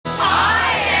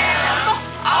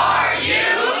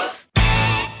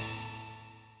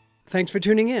Thanks for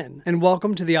tuning in, and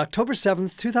welcome to the October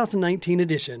 7th, 2019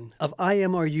 edition of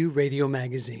IMRU Radio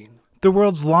Magazine. The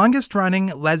world's longest-running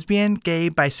lesbian, gay,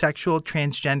 bisexual,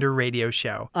 transgender radio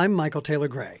show. I'm Michael Taylor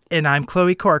Gray. And I'm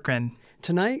Chloe Corcoran.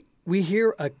 Tonight, we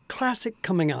hear a classic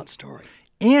coming-out story.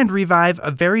 And revive a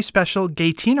very special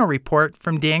Gaytino report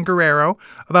from Dan Guerrero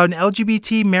about an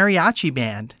LGBT mariachi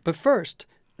band. But first,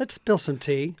 let's spill some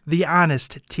tea. The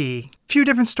honest tea. A few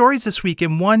different stories this week,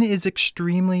 and one is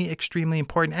extremely, extremely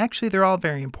important. Actually, they're all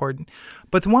very important.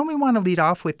 But the one we want to lead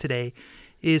off with today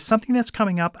is something that's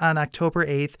coming up on October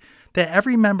 8th that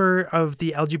every member of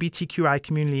the LGBTQI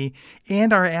community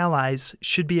and our allies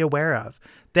should be aware of.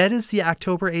 That is the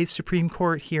October 8th Supreme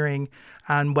Court hearing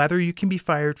on whether you can be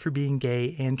fired for being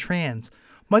gay and trans.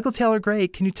 Michael Taylor Gray,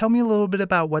 can you tell me a little bit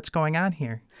about what's going on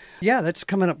here? Yeah, that's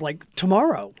coming up like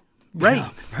tomorrow. Right.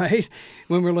 Yeah, right?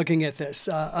 When we're looking at this.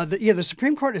 The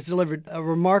Supreme Court has delivered a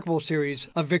remarkable series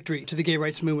of victory to the gay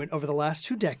rights movement over the last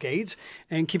 2 decades.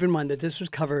 And keep in mind that this is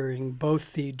covering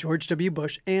both the George W.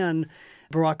 Bush and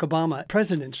Barack Obama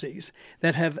presidencies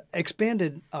that have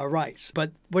expanded our rights.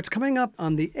 But what's coming up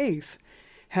on the 8th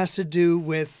has to do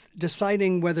with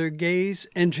deciding whether gays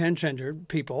and transgender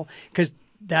people, because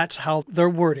that's how they're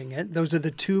wording it, those are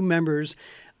the 2 members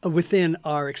within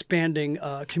our expanding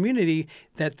community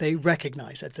that they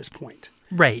recognize at this point.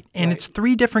 Right. And It's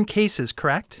 3 different cases,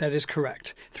 correct? That is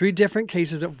correct. 3 different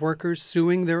cases of workers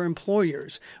suing their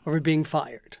employers over being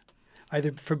fired,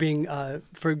 either for being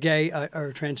for gay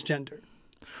or transgender.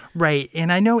 Right.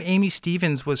 And I know Amy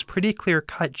Stevens was pretty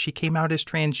clear-cut. She came out as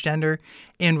transgender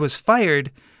and was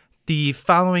fired the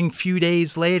following few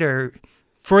days later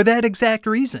for that exact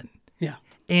reason. Yeah.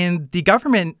 And the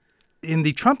government in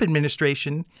the Trump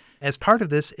administration, as part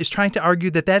of this, is trying to argue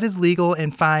that that is legal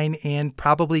and fine and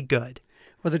probably good.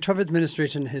 Well, the Trump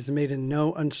administration has made in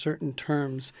no uncertain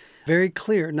terms very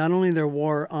clear not only their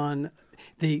war on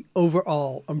the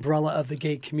overall umbrella of the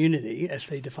gay community, as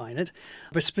they define it,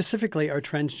 but specifically our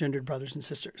transgendered brothers and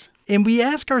sisters. And we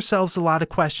ask ourselves a lot of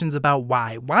questions about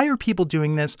why. Why are people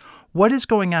doing this? What is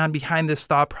going on behind this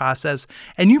thought process?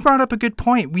 And you brought up a good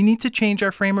point. We need to change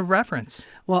our frame of reference.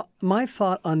 Well, my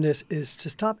thought on this is to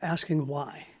stop asking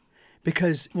why,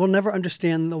 because we'll never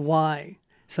understand the why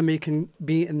somebody can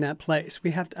be in that place.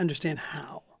 We have to understand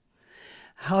how.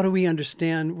 How do we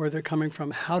understand where they're coming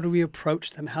from? How do we approach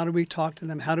them? How do we talk to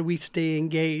them? How do we stay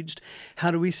engaged?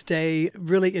 How do we stay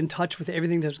really in touch with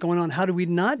everything that's going on? How do we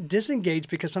not disengage?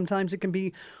 Because sometimes it can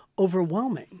be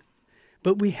overwhelming.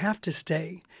 But we have to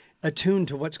stay attuned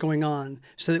to what's going on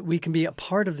so that we can be a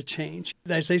part of the change.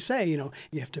 As they say,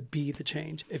 you have to be the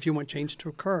change if you want change to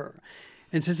occur.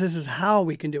 And since this is how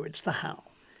we can do it, it's the how.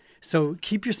 So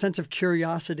keep your sense of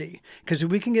curiosity, because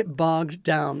we can get bogged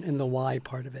down in the why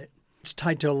part of it. It's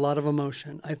tied to a lot of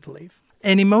emotion, I believe.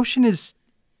 And emotion is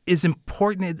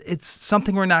important. It's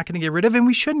something we're not going to get rid of, and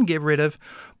we shouldn't get rid of.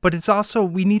 But it's also,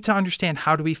 we need to understand,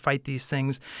 how do we fight these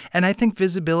things? And I think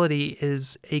visibility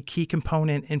is a key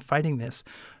component in fighting this.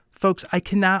 Folks, I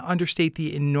cannot understate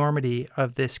the enormity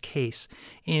of this case.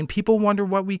 And people wonder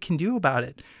what we can do about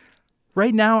it.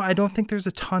 Right now, I don't think there's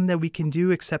a ton that we can do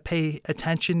except pay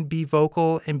attention, be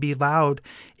vocal, and be loud.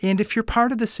 And if you're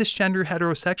part of the cisgender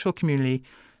heterosexual community,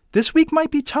 this week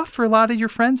might be tough for a lot of your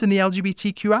friends in the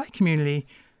LGBTQI community.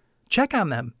 Check on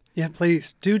them. Yeah,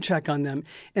 please do check on them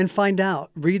and find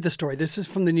out. Read the story. This is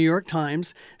from the New York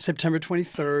Times, September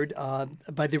 23rd,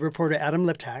 by the reporter Adam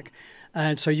Liptak.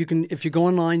 And so you can, if you go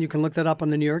online, you can look that up on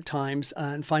the New York Times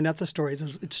and find out the stories.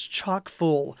 It's chock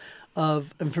full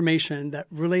of information that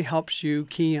really helps you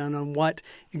key in on what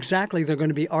exactly they're going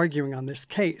to be arguing on this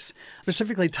case.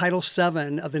 Specifically, Title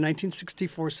VII of the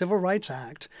 1964 Civil Rights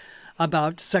Act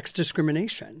about sex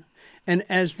discrimination. And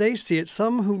as they see it,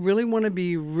 some who really want to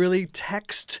be really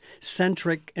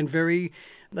text-centric and very,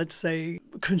 let's say,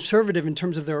 conservative in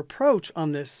terms of their approach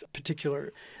on this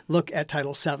particular look at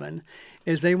Title VII,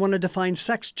 is they want to define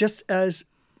sex just as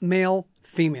male,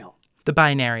 female. The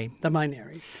binary. The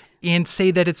binary. And say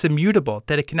that it's immutable,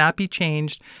 that it cannot be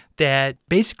changed, that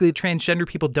basically transgender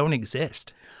people don't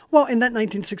exist. Well, in that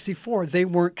 1964, they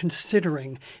weren't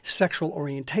considering sexual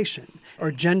orientation or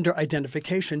gender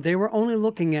identification. They were only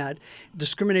looking at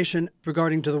discrimination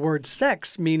regarding to the word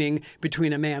sex, meaning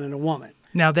between a man and a woman.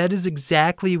 Now, that is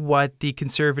exactly what the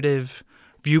conservative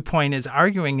viewpoint is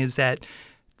arguing, is that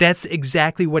that's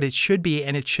exactly what it should be,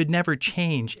 and it should never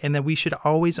change, and that we should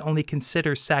always only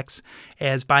consider sex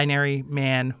as binary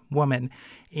man, woman.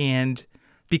 And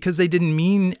because they didn't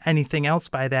mean anything else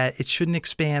by that, it shouldn't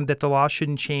expand, that the law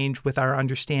shouldn't change with our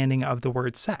understanding of the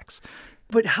word sex.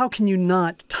 But how can you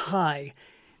not tie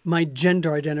my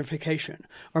gender identification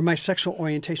or my sexual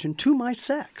orientation to my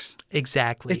sex.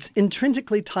 Exactly. It's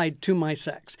intrinsically tied to my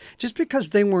sex. Just because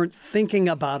they weren't thinking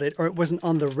about it or it wasn't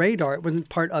on the radar, it wasn't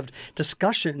part of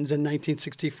discussions in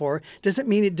 1964, doesn't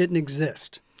mean it didn't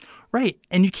exist. Right.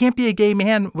 And you can't be a gay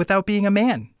man without being a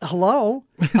man. Hello?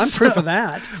 I'm proof of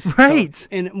that. Right. So,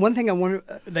 and one thing I wonder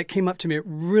that came up to me, it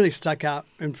really stuck out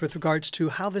with regards to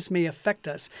how this may affect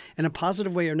us in a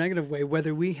positive way or negative way,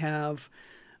 whether we have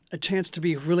a chance to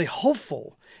be really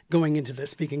hopeful going into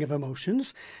this, speaking of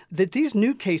emotions, that these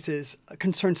new cases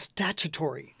concern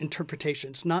statutory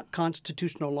interpretations, not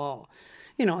constitutional law.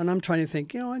 And I'm trying to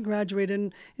think, I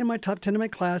graduated in my top 10 in my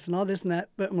class and all this and that,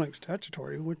 but I'm like,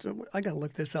 statutory? I got to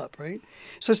look this up, right?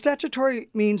 So statutory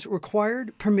means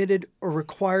required, permitted, or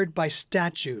required by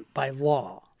statute, by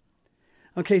law.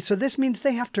 Okay, so this means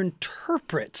they have to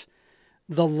interpret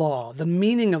the law, the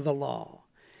meaning of the law.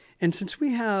 And since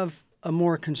we have a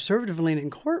more conservative leaning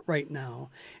court right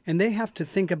now, and they have to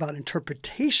think about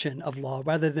interpretation of law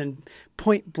rather than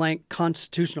point blank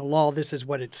constitutional law, this is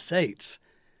what it states,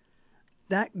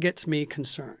 that gets me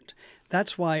concerned.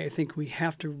 That's why I think we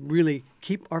have to really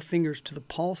keep our fingers to the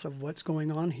pulse of what's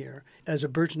going on here as a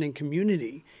burgeoning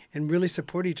community and really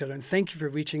support each other. And thank you for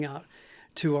reaching out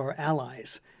to our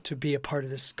allies to be a part of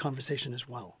this conversation as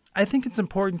well. I think it's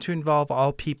important to involve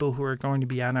all people who are going to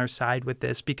be on our side with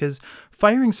this, because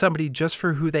firing somebody just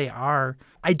for who they are,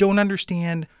 I don't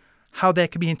understand how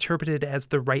that could be interpreted as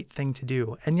the right thing to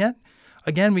do. And yet,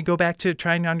 again, we go back to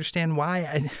trying to understand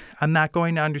why. I'm not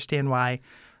going to understand why.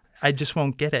 I just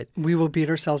won't get it. We will beat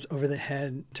ourselves over the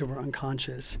head till we're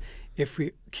unconscious if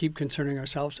we keep concerning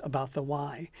ourselves about the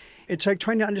why. It's like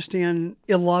trying to understand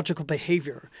illogical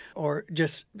behavior, or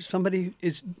just somebody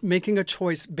is making a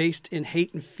choice based in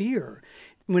hate and fear.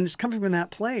 When it's coming from that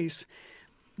place,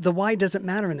 the why doesn't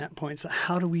matter in that point. So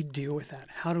how do we deal with that?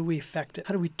 How do we affect it?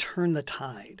 How do we turn the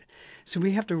tide? So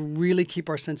we have to really keep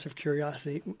our sense of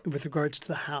curiosity with regards to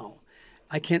the how.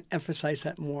 I can't emphasize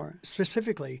that more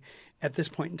specifically at this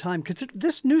point in time, because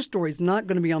this news story is not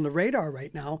going to be on the radar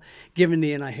right now, given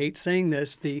the, and I hate saying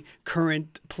this, the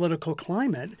current political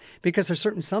climate, because a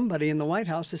certain somebody in the White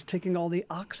House is taking all the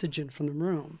oxygen from the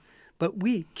room. But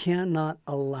we cannot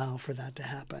allow for that to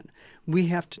happen. We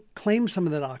have to claim some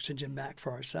of that oxygen back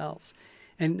for ourselves.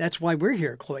 And that's why we're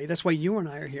here, Chloe. That's why you and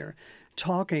I are here,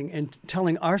 talking and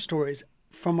telling our stories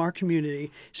from our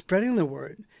community, spreading the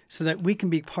word so that we can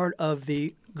be part of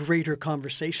the greater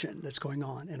conversation that's going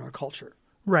on in our culture.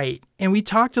 Right. And we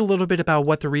talked a little bit about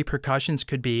what the repercussions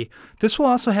could be. This will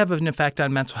also have an effect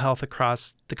on mental health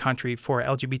across the country for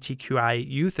LGBTQI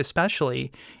youth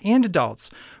especially, and adults.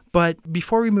 But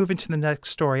before we move into the next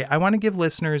story, I want to give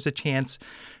listeners a chance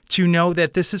to know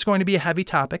that this is going to be a heavy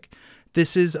topic.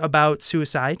 This is about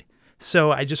suicide.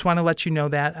 So I just want to let you know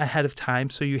that ahead of time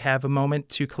so you have a moment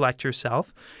to collect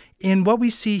yourself. And what we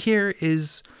see here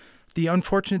is the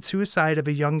unfortunate suicide of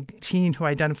a young teen who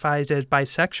identifies as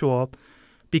bisexual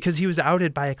because he was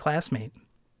outed by a classmate.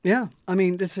 Yeah. I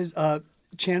mean, this is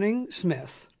Channing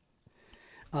Smith,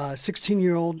 a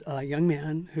 16-year-old young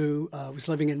man who was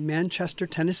living in Manchester,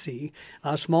 Tennessee,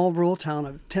 a small rural town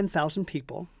of 10,000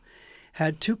 people,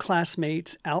 had two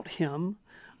classmates out him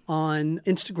on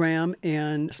Instagram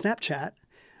and Snapchat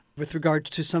with regards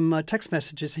to some text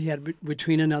messages he had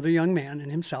between another young man and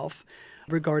himself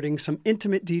regarding some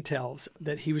intimate details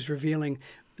that he was revealing.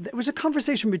 There was a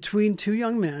conversation between two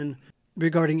young men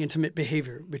regarding intimate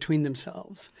behavior between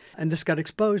themselves. And this got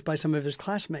exposed by some of his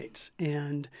classmates.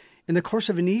 And in the course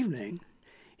of an evening,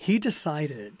 he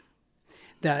decided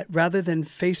that rather than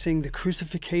facing the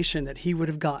crucifixion that he would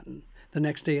have gotten the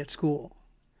next day at school,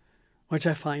 which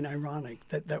I find ironic,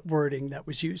 that wording that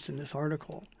was used in this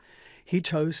article, he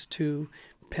chose to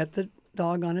pet the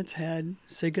dog on its head,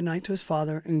 say goodnight to his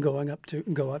father, and go up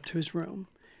to his room,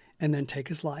 and then take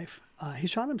his life. He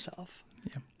shot himself.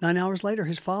 Yeah. 9 hours later,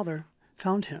 his father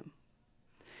found him.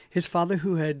 His father,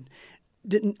 who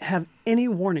didn't have any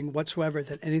warning whatsoever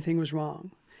that anything was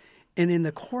wrong. And in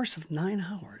the course of 9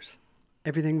 hours,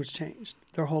 everything was changed.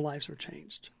 Their whole lives were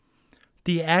changed.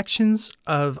 The actions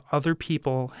of other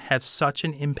people have such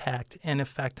an impact and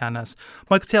effect on us.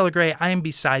 Michael Taylor Gray, I am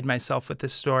beside myself with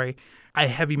this story. I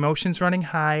have emotions running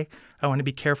high. I want to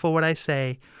be careful what I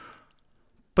say.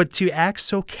 But to act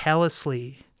so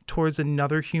callously towards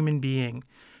another human being,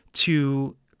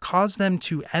 to cause them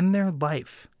to end their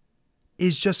life,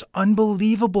 is just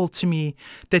unbelievable to me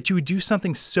that you would do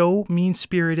something so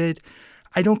mean-spirited.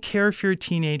 I don't care if you're a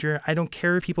teenager. I don't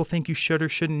care if people think you should or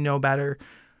shouldn't know better.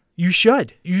 You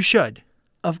should. You should.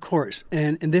 Of course.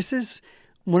 And this is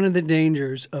One of the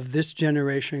dangers of this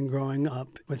generation growing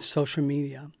up with social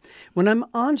media, when I'm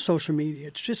on social media,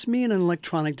 it's just me and an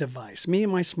electronic device, me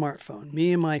and my smartphone,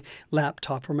 me and my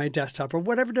laptop or my desktop or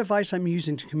whatever device I'm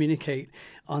using to communicate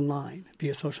online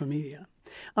via social media.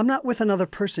 I'm not with another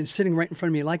person sitting right in front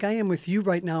of me like I am with you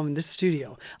right now in this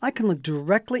studio. I can look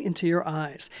directly into your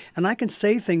eyes and I can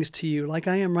say things to you like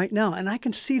I am right now, and I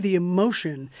can see the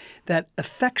emotion that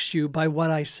affects you by what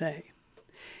I say.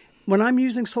 When I'm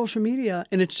using social media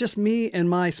and it's just me and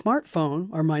my smartphone,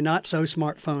 or my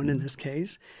not-so-smartphone in this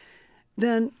case,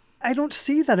 then I don't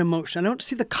see that emotion. I don't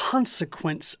see the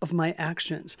consequence of my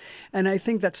actions. And I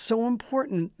think that's so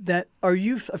important that our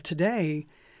youth of today,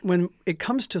 when it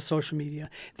comes to social media,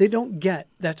 they don't get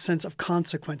that sense of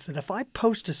consequence, that if I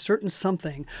post a certain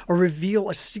something or reveal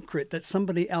a secret that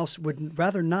somebody else would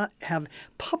rather not have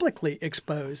publicly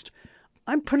exposed,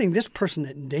 I'm putting this person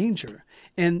in danger.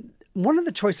 And one of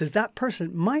the choices that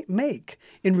person might make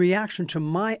in reaction to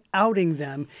my outing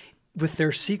them with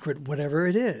their secret, whatever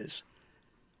it is,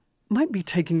 might be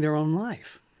taking their own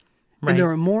life. Right. And there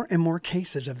are more and more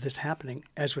cases of this happening,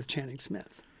 as with Channing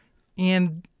Smith.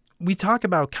 And we talk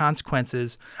about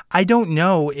consequences. I don't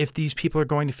know if these people are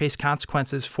going to face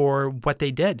consequences for what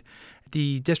they did.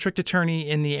 The district attorney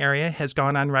in the area has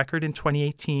gone on record in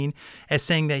 2018 as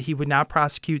saying that he would not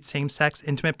prosecute same-sex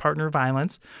intimate partner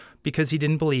violence because he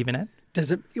didn't believe in it.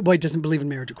 He doesn't believe in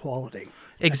marriage equality.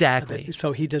 Exactly.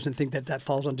 So he doesn't think that that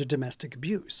falls under domestic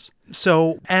abuse.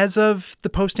 So as of the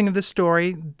posting of this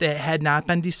story, that had not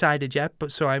been decided yet,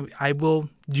 but so I will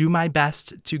do my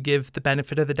best to give the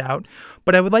benefit of the doubt.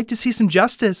 But I would like to see some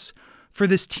justice for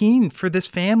this teen, for this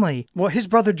family. Well, his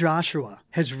brother Joshua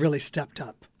has really stepped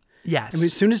up. Yes. I mean,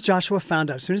 as soon as Joshua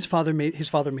found out, as soon as his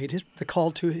father made the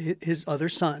call to his other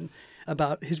son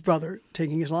about his brother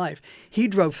taking his life, he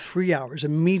drove 3 hours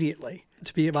immediately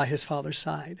to be by his father's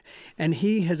side. And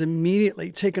he has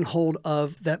immediately taken hold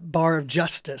of that bar of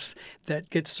justice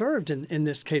that gets served in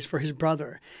this case for his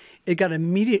brother. It got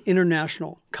immediate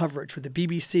international coverage with the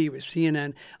BBC, with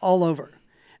CNN, all over.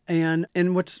 And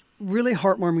what's really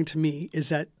heartwarming to me is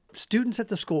that students at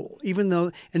the school, even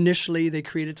though initially they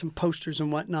created some posters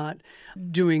and whatnot,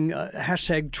 doing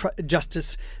hashtag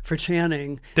justice for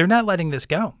Channing. They're not letting this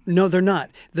go. No, they're not.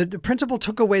 The principal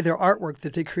took away their artwork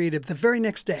that they created the very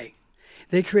next day.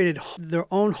 They created their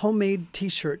own homemade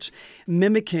T-shirts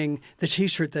mimicking the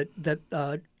T-shirt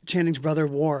that Channing's brother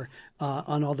wore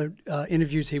on all the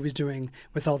interviews he was doing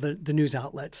with all the news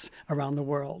outlets around the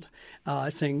world,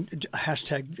 saying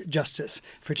hashtag justice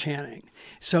for Channing.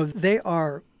 So they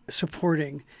are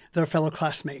supporting their fellow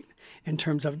classmate in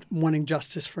terms of wanting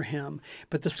justice for him.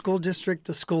 But the school district,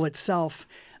 the school itself,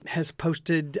 has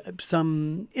posted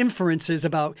some inferences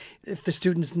about if the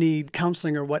students need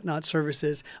counseling or whatnot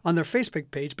services on their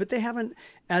Facebook page, but they haven't,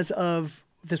 as of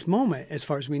this moment, as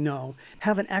far as we know,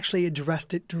 haven't actually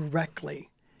addressed it directly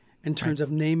in terms of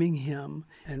naming him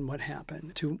and what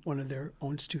happened to one of their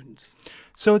own students.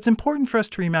 So it's important for us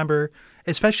to remember,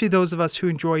 especially those of us who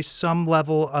enjoy some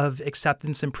level of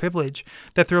acceptance and privilege,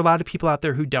 that there are a lot of people out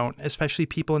there who don't, especially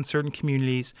people in certain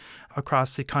communities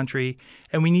across the country.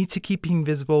 And we need to keep being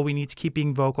visible. We need to keep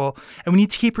being vocal. And we need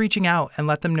to keep reaching out and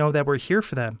let them know that we're here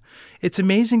for them. It's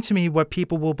amazing to me what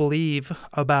people will believe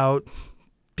about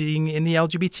being in the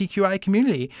LGBTQI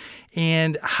community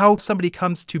and how somebody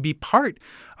comes to be part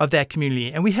of that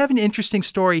community. And we have an interesting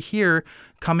story here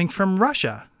coming from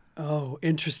Russia. Oh,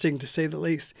 interesting to say the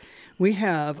least. We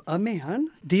have a man,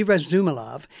 D.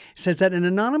 Razumilov, says that an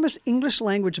anonymous English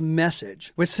language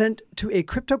message was sent to a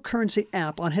cryptocurrency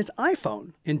app on his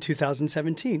iPhone in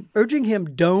 2017, urging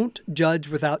him don't judge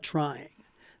without trying.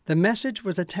 The message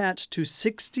was attached to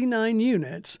 69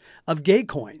 units of gay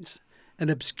coins, an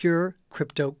obscure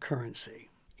cryptocurrency.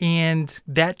 And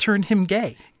that turned him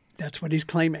gay. That's what he's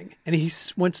claiming. And he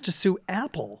wants to sue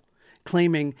Apple,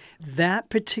 claiming that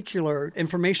particular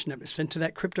information that was sent to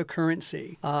that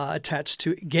cryptocurrency attached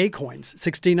to gay coins,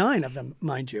 69 of them,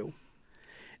 mind you.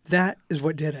 That is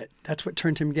what did it. That's what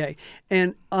turned him gay.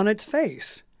 And on its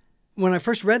face, when I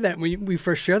first read that, we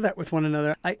first shared that with one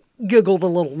another, I giggled a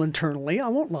little internally. I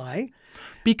won't lie.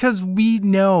 Because we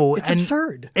know it's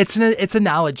absurd. It's a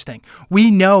knowledge thing.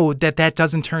 We know that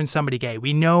doesn't turn somebody gay.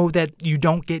 We know that you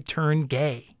don't get turned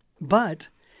gay. But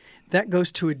that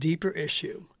goes to a deeper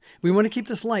issue. We want to keep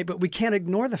this light, but we can't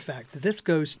ignore the fact that this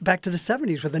goes back to the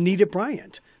 70s with Anita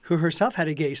Bryant, who herself had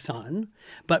a gay son,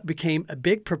 but became a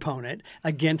big proponent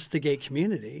against the gay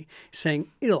community, saying,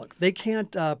 look, they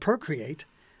can't procreate,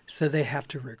 so they have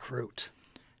to recruit.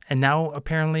 And now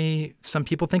apparently some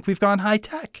people think we've gone high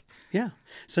tech. Yeah.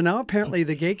 So now apparently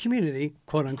the gay community,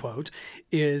 quote unquote,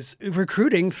 is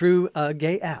recruiting through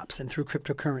gay apps and through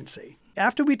cryptocurrency.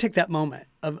 After we take that moment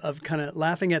of kind of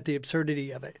laughing at the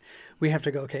absurdity of it, we have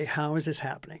to go, okay, how is this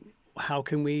happening? How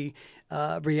can we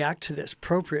react to this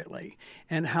appropriately?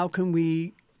 And how can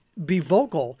we be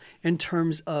vocal in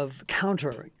terms of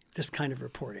countering this kind of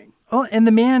reporting? Oh, and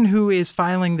the man who is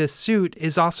filing this suit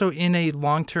is also in a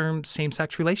long-term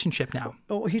same-sex relationship now.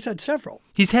 Oh, he's had several.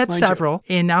 He's had Mind several,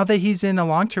 and now that he's in a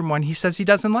long-term one, he says he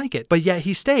doesn't like it, but yet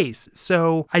he stays.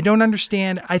 So I don't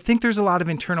understand. I think there's a lot of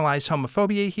internalized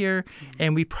homophobia here,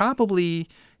 and we probably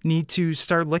need to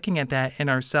start looking at that in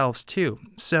ourselves too.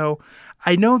 So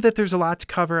I know that there's a lot to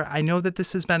cover. I know that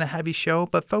this has been a heavy show,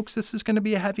 but folks, this is going to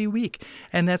be a heavy week,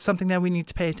 and that's something that we need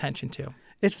to pay attention to.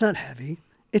 It's not heavy.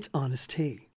 It's honest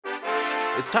tea.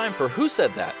 It's time for Who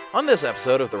Said That on this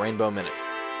episode of the Rainbow Minute.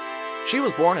 She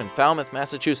was born in Falmouth,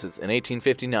 Massachusetts in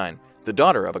 1859, the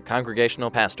daughter of a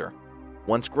congregational pastor.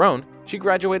 Once grown, she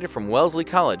graduated from Wellesley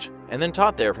College and then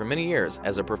taught there for many years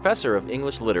as a professor of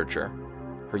English literature.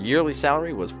 Her yearly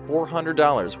salary was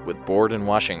 $400 with board and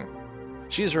washing.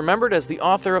 She is remembered as the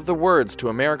author of the words to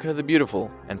America the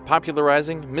Beautiful and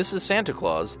popularizing Mrs. Santa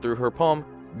Claus through her poem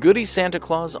Goody Santa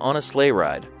Claus on a Sleigh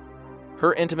Ride.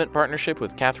 Her intimate partnership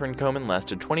with Catherine Coman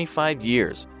lasted 25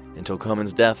 years until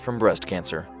Coman's death from breast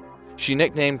cancer. She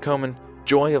nicknamed Coman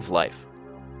Joy of Life.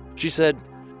 She said,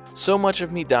 "So much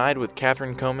of me died with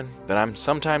Catherine Coman that I'm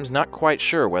sometimes not quite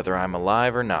sure whether I'm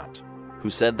alive or not."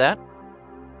 Who said that?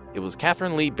 It was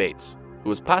Catherine Lee Bates, who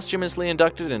was posthumously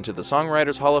inducted into the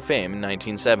Songwriters Hall of Fame in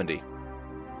 1970.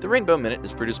 The Rainbow Minute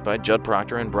is produced by Judd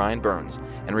Proctor and Brian Burns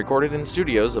and recorded in the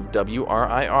studios of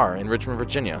WRIR in Richmond,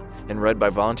 Virginia, and read by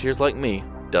volunteers like me,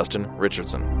 Dustin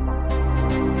Richardson.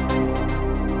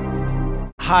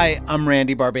 Hi, I'm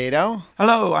Randy Barbado.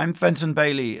 Hello, I'm Fenton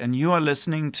Bailey, and you are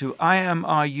listening to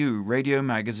IMRU Radio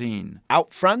Magazine.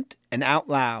 Out front and out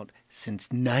loud since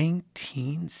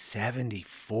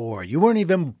 1974. You weren't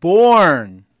even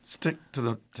born. Stick to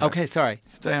the text. Okay, sorry.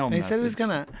 Stay on He message. said he was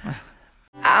gonna...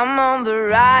 I'm on the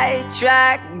right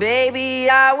track, baby.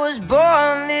 I was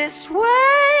born this way.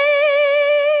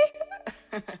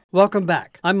 Welcome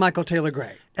back. I'm Michael Taylor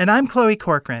Gray. And I'm Chloe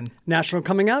Corcoran. National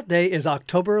Coming Out Day is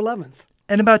October 11th.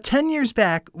 And about 10 years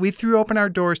back, we threw open our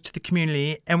doors to the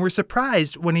community and were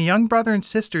surprised when a young brother and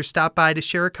sister stopped by to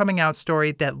share a coming out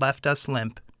story that left us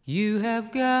limp. You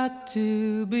have got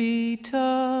to be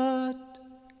taught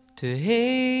to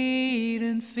hate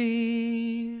and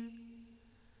fear.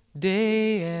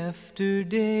 Day after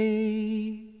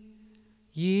day,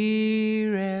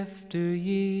 year after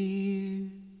year,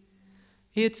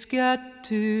 it's got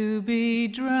to be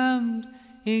drummed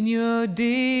in your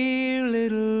dear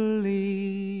little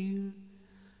ear.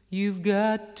 You've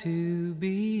got to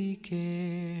be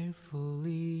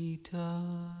carefully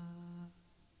taught.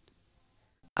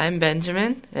 I'm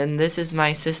Benjamin, and this is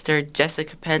my sister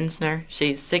Jessica Pensner.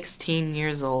 She's 16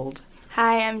 years old.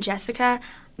 Hi, I'm Jessica.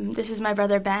 This is my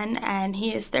brother Ben, and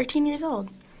he is 13 years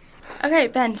old. Okay,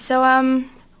 Ben, so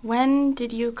when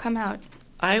did you come out?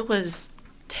 I was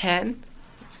 10,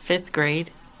 5th grade.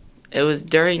 It was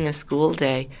during a school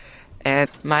day, and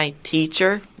my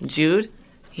teacher, Jude,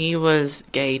 he was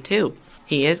gay too.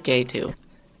 He is gay too.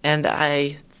 And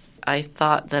I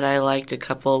thought that I liked a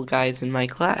couple guys in my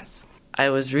class.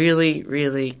 I was really,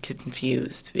 really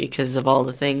confused because of all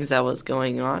the things that was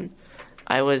going on.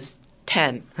 I was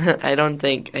 10. I don't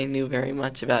think I knew very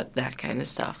much about that kind of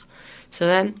stuff. So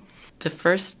then, the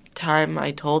first time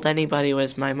I told anybody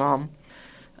was my mom.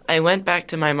 I went back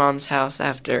to my mom's house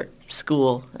after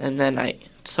school, and then I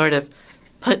sort of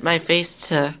put my face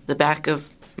to the back of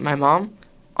my mom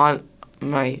on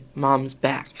my mom's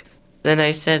back. Then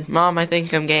I said, "Mom, I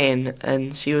think I'm gay,"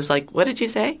 and she was like, "What did you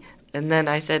say?" And then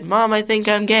I said, "Mom, I think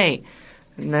I'm gay."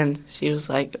 And then she was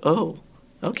like, "Oh,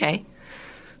 okay."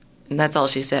 And that's all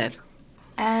she said.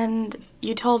 And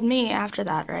you told me after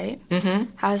that, right? Mm-hmm.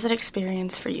 How was that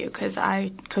experience for you? Because I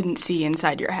couldn't see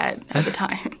inside your head at the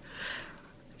time.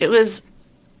 It was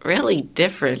really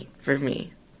different for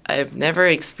me. I've never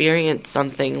experienced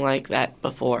something like that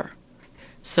before.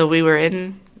 So we were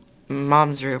in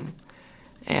Mom's room,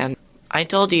 and I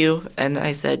told you, and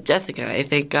I said, "Jessica, I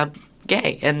think I'm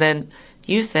gay." And then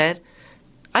you said,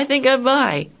 "I think I'm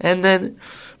bi." And then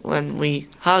when we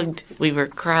hugged, we were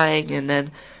crying, and then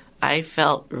I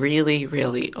felt really,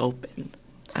 really open.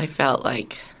 I felt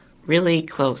like really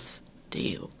close to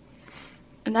you.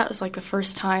 And that was like the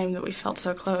first time that we felt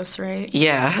so close, right?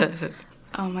 Yeah.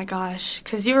 Oh my gosh,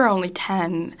 because you were only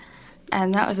 10,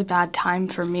 and that was a bad time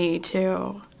for me,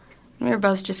 too. We were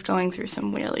both just going through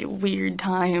some really weird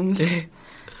times.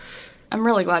 I'm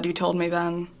really glad you told me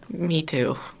then. Me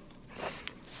too.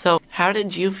 So, how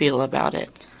did you feel about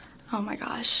it? Oh my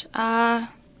gosh.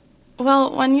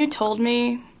 Well, when you told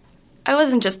me, I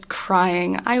wasn't just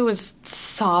crying, I was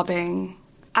sobbing.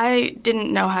 I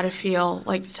didn't know how to feel,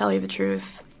 like, to tell you the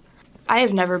truth. I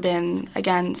have never been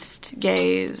against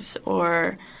gays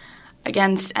or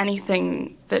against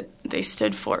anything that they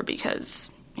stood for because,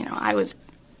 I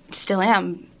still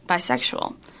am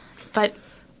bisexual. But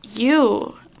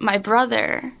you, my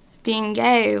brother, being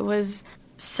gay was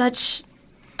such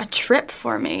a trip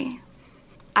for me.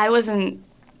 I wasn't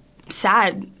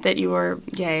sad that you were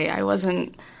gay. I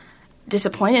wasn't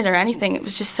disappointed or anything. It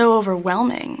was just so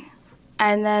overwhelming.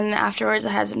 And then afterwards I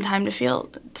had some time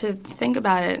to think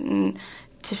about it and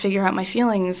to figure out my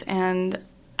feelings, and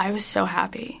I was so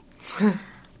happy.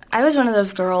 I was one of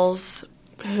those girls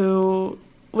who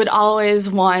would always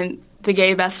want the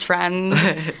gay best friend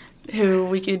who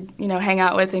we could, hang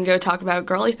out with and go talk about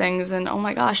girly things, and oh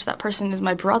my gosh, that person is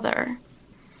my brother.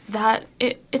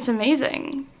 It's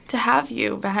amazing to have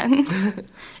you, Ben.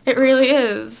 It really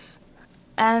is.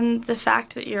 And the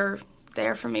fact that you're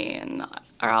there for me and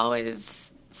are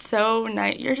always so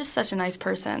nice. You're just such a nice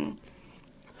person.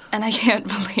 And I can't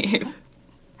believe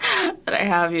that I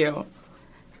have you.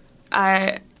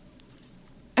 And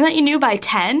that you knew by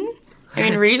 10? I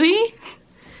mean, really?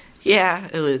 Yeah,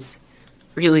 it was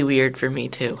really weird for me,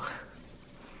 too.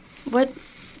 What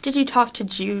did you talk to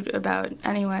Jude about,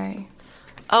 anyway?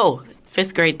 Oh,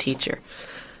 5th grade teacher.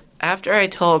 After I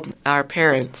told our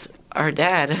parents, our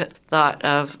dad thought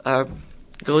of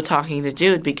go talking to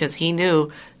Jude because he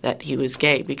knew that he was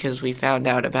gay because we found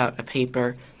out about a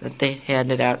paper that they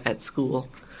handed out at school.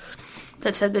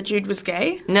 That said that Jude was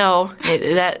gay? No,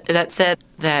 that said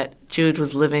that Jude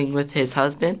was living with his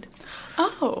husband.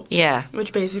 Oh. Yeah.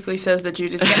 Which basically says that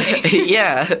Jude is gay.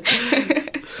 Yeah.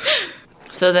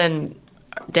 So then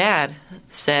Dad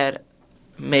said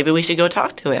maybe we should go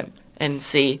talk to him and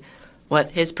see what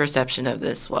his perception of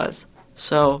this was.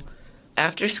 So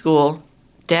after school,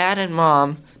 Dad and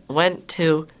Mom went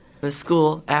to the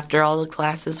school after all the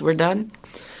classes were done.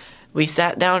 We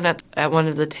sat down at one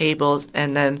of the tables,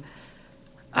 and then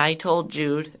I told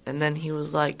Jude, and then he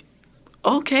was like,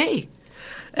 okay.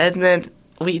 And then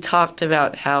we talked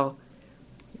about how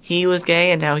he was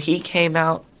gay and how he came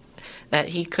out, that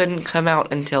he couldn't come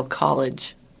out until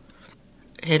college.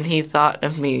 And he thought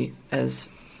of me as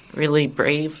really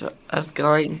brave of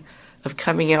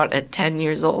coming out at 10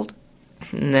 years old.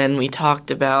 And then we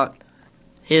talked about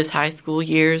his high school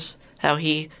years, how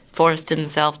he forced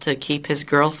himself to keep his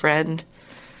girlfriend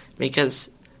because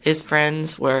his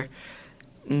friends were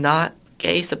not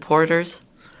gay supporters,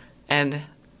 and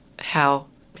how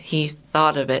he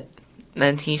thought of it.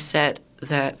 Then he said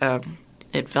that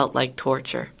it felt like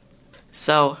torture.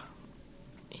 So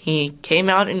he came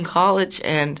out in college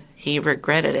and he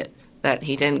regretted it, that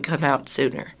he didn't come out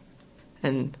sooner,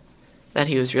 and that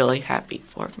he was really happy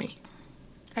for me.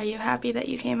 Are you happy that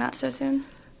you came out so soon?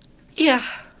 Yeah.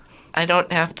 I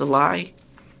don't have to lie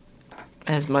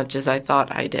as much as I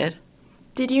thought I did.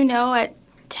 Did you know at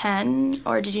 10,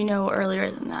 or did you know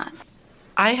earlier than that?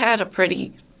 I had a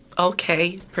pretty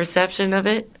okay perception of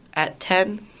it at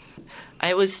 10.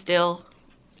 I was still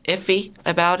iffy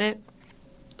about it.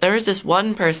 There was this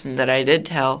one person that I did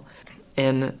tell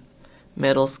in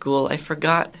middle school. I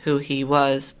forgot who he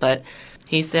was, but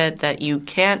he said that you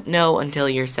can't know until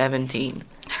you're 17.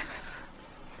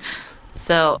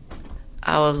 So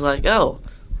I was like, oh,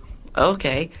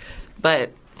 okay.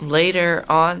 But later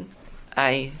on,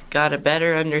 I got a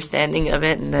better understanding of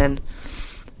it, and then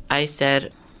I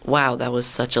said, wow, that was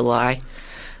such a lie.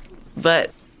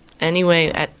 But anyway,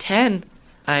 at 10,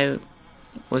 I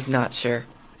was not sure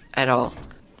at all.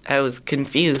 I was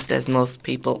confused, as most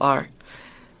people are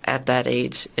at that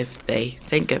age, if they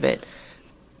think of it.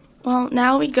 Well,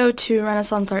 now we go to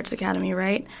Renaissance Arts Academy,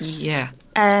 right? Yeah.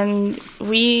 And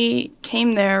we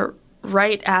came there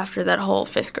right after that whole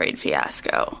 5th grade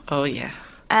fiasco. Oh, yeah.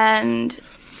 And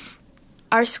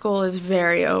our school is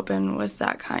very open with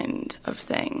that kind of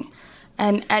thing.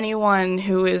 And anyone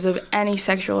who is of any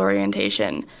sexual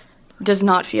orientation does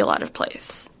not feel out of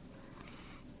place.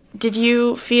 Did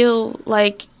you feel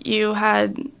like you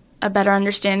had a better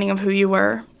understanding of who you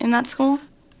were in that school?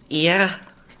 Yeah.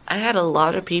 I had a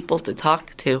lot of people to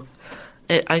talk to.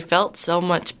 I felt so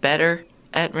much better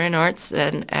at Ren Arts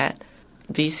than at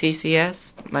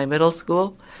VCCS, my middle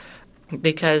school,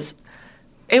 because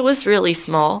it was really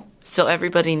small, so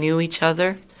everybody knew each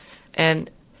other, and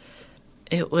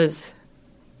it was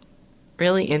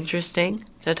really interesting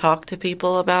to talk to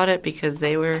people about it because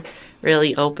they were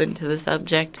really open to the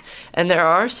subject. And there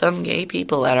are some gay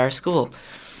people at our school,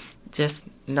 just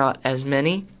not as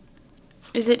many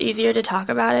Is it easier to talk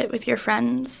about it with your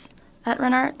friends at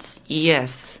Renarts?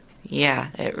 Yes. Yeah,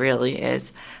 it really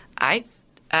is. I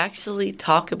actually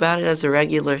talk about it as a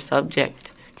regular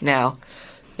subject now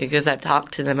because I've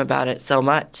talked to them about it so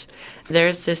much.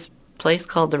 There's this place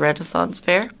called the Renaissance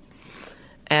Fair,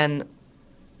 and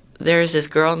there's this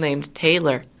girl named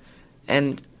Taylor,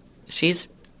 and she's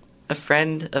a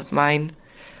friend of mine,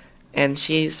 and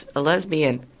she's a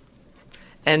lesbian,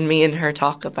 and me and her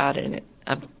talk about it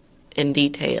in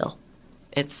detail.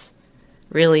 It's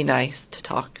really nice to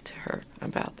talk to her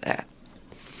about that.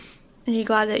 Are you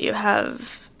glad that you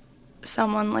have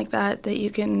someone like that you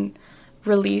can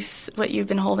release what you've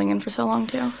been holding in for so long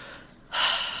to?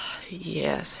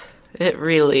 Yes, it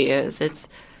really is.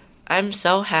 I'm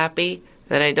so happy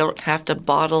that I don't have to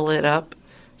bottle it up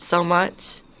so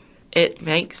much. It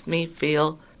makes me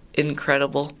feel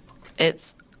incredible.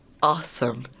 It's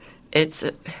awesome.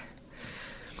 If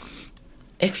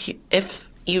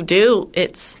you do,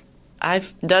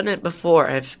 I've done it before.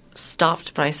 I've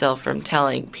stopped myself from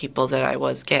telling people that I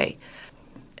was gay.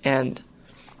 And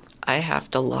I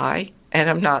have to lie, and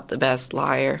I'm not the best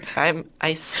liar.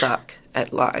 I suck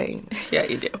at lying. Yeah,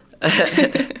 you do.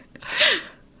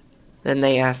 Then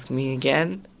they ask me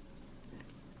again,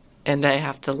 and I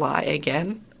have to lie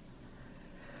again.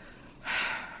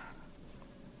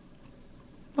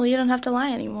 Well, you don't have to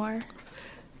lie anymore.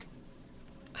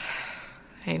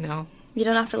 I know. You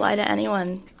don't have to lie to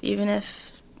anyone, even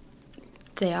if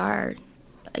they are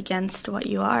against what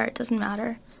you are. It doesn't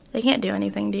matter. They can't do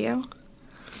anything to you.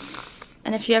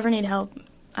 And if you ever need help,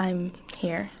 I'm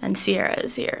here, and Sierra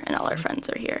is here, and all our friends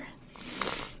are here.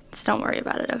 So don't worry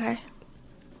about it, okay?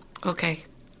 Okay.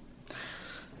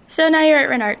 So now you're at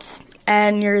Renarts,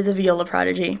 and you're the viola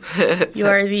prodigy. You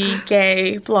are the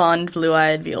gay, blonde,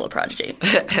 blue-eyed viola prodigy.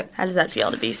 How does that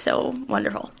feel to be so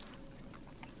wonderful?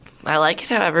 I like it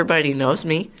how everybody knows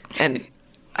me, and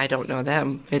I don't know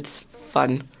them. It's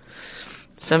fun.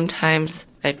 Sometimes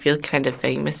I feel kind of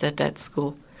famous at that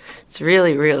school. It's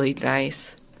really, really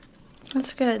nice.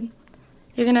 That's good.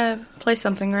 You're gonna play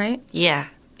something, right? Yeah.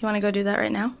 You want to go do that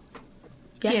right now?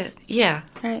 Yes? Yeah.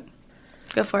 All right.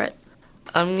 Go for it.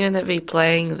 I'm going to be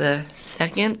playing the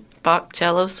second Bach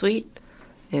cello suite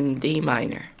in D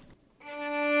minor.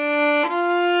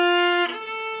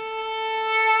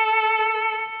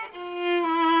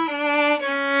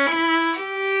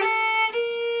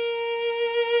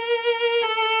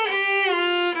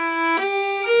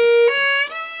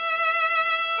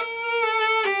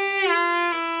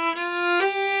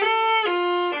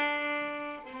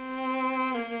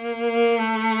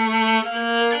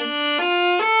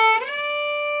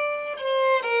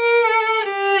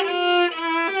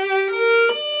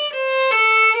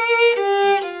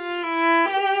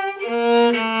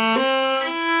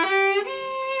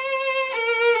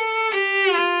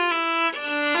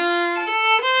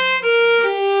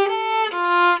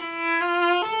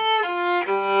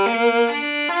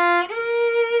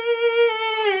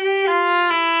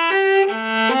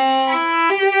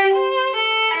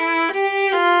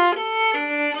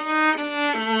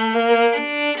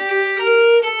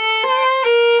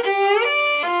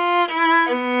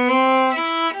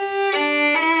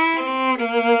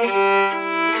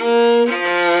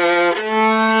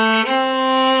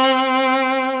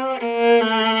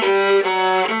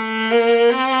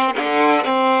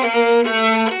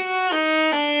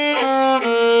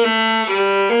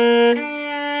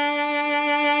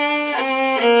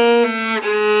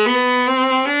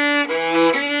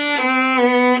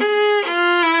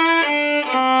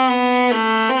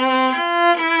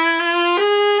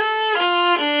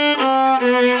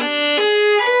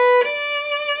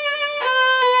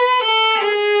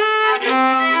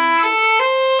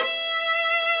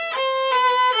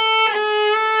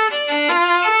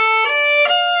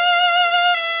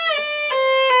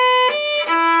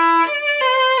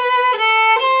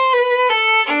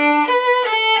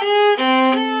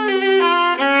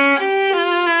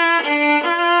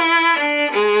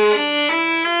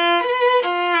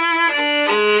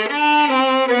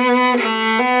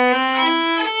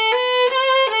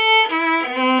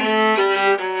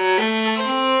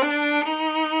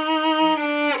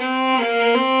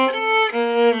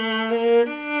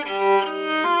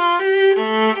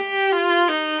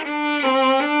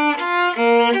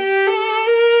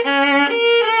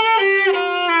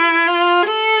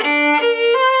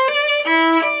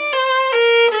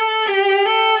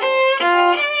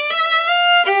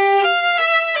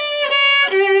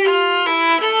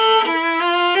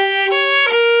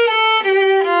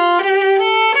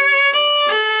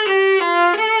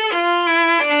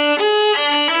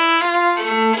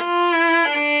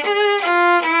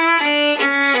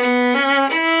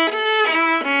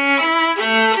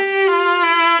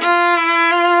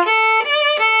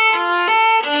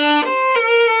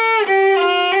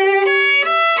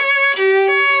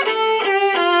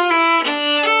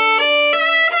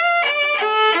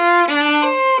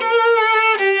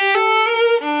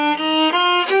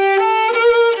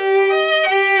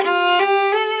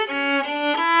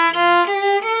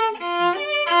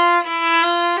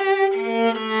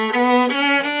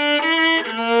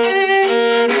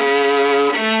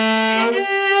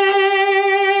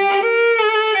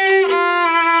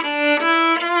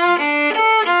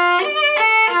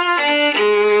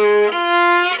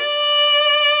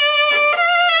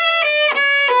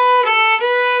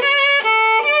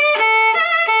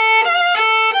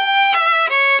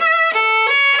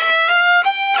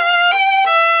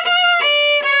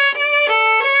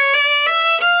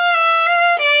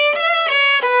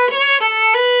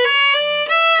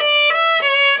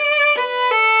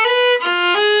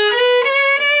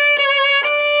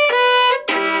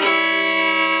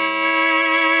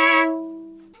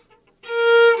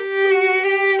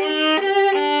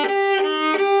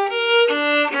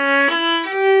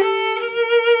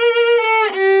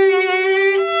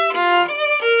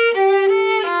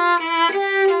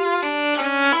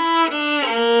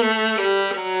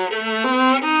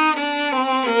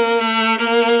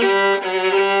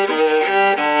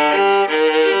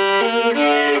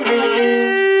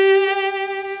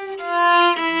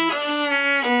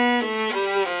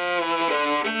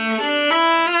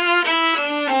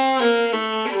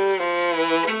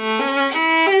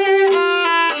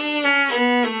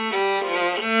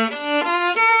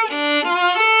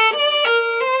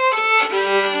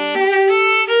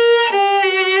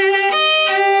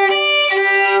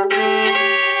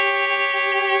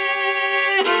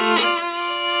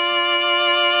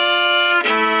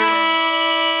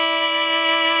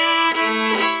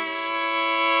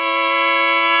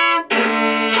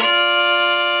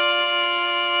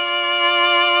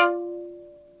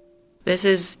 This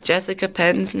is Jessica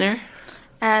Pensner.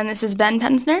 And this is Ben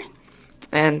Pensner.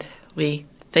 And we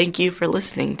thank you for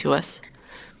listening to us.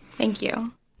 Thank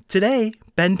you. Today,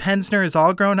 Ben Pensner is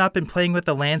all grown up and playing with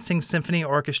the Lansing Symphony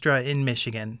Orchestra in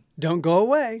Michigan. Don't go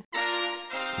away.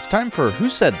 It's time for Who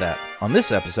Said That on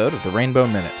this episode of the Rainbow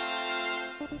Minute.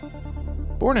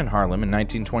 Born in Harlem in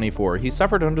 1924, he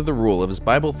suffered under the rule of his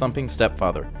Bible-thumping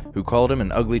stepfather, who called him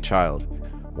an ugly child.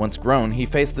 Once grown, he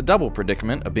faced the double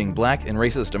predicament of being black in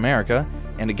racist America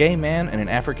and a gay man in an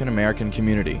African-American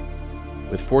community.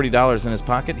 With $40 in his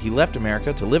pocket, he left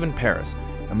America to live in Paris,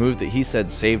 a move that he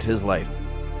said saved his life.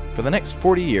 For the next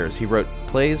 40 years, he wrote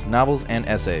plays, novels, and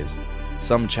essays.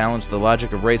 Some challenged the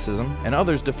logic of racism, and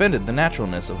others defended the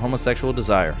naturalness of homosexual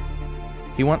desire.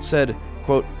 He once said,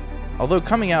 quote, "Although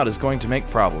coming out is going to make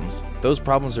problems, those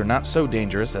problems are not so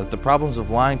dangerous as the problems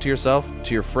of lying to yourself,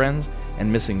 to your friends,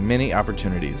 and missing many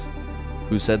opportunities."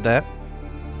 Who said that?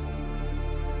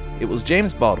 It was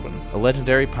James Baldwin, a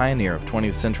legendary pioneer of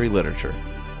 20th century literature.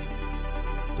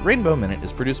 The Rainbow Minute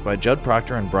is produced by Judd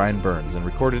Proctor and Brian Burns and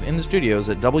recorded in the studios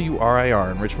at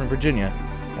WRIR in Richmond, Virginia,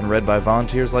 and read by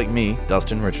volunteers like me,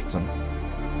 Dustin Richardson.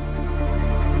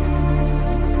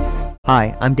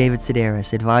 Hi, I'm David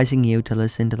Sedaris, advising you to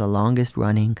listen to the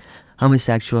longest-running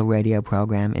homosexual radio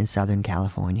program in Southern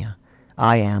California.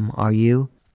 Are you?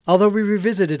 Although we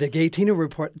revisited a Gaytino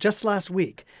report just last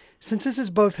week, since this is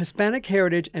both Hispanic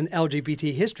Heritage and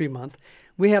LGBT History Month,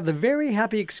 we have the very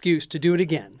happy excuse to do it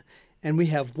again. And we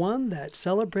have one that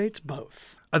celebrates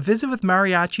both. A visit with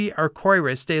Marriachi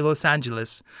Arcoiris de Los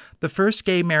Angeles, the first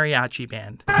gay mariachi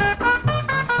band.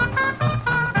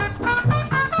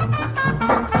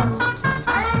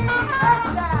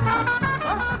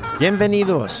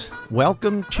 Bienvenidos.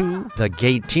 Welcome to the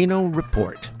Gaytino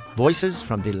Report. Voices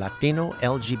from the Latino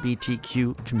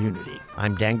LGBTQ community.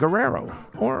 I'm Dan Guerrero,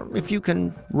 or if you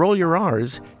can roll your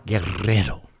R's,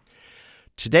 Guerrero.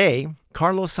 Today,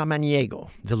 Carlos Samaniego,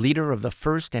 the leader of the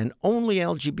first and only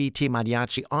LGBT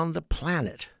mariachi on the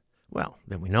planet, well,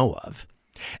 that we know of,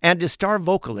 and his star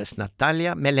vocalist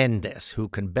Natalia Melendez, who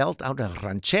can belt out a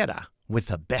ranchera with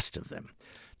the best of them.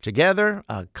 Together,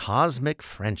 a cosmic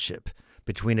friendship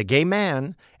between a gay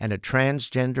man and a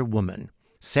transgender woman,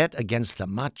 set against the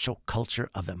macho culture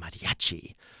of the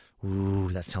mariachi. Ooh,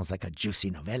 that sounds like a juicy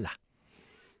novela.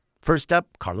 First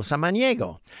up, Carlos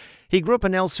Samaniego. He grew up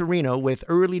in El Sereno with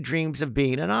early dreams of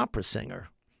being an opera singer.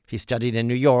 He studied in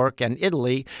New York and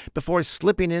Italy before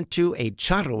slipping into a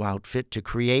charro outfit to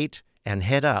create and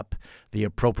head up the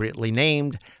appropriately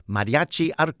named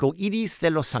Mariachi Arcoiris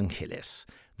de Los Angeles,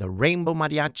 the Rainbow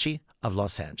Mariachi of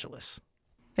Los Angeles.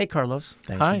 Hey, Carlos.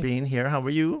 Thanks Hi. for being here. How are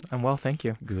you? I'm well, thank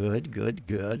you. Good.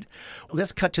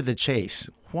 Let's cut to the chase.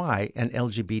 Why an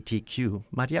LGBTQ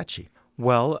mariachi?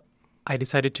 Well, I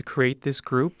decided to create this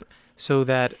group so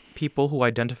that people who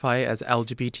identify as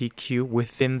LGBTQ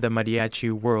within the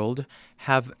mariachi world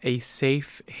have a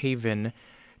safe haven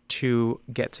to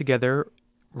get together,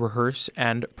 rehearse,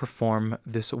 and perform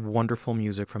this wonderful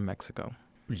music from Mexico.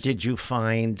 Did you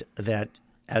find that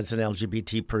as an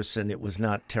LGBT person, it was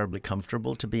not terribly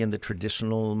comfortable to be in the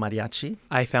traditional mariachi?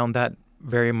 I found that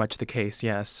very much the case,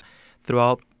 yes.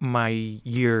 Throughout my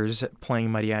years playing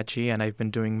mariachi, and I've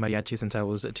been doing mariachi since I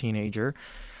was a teenager,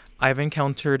 I've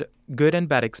encountered good and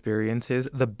bad experiences.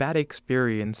 The bad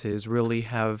experiences really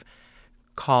have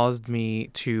caused me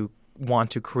to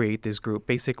want to create this group.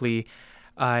 Basically,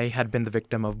 I had been the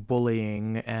victim of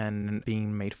bullying and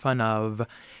being made fun of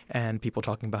and people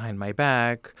talking behind my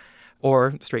back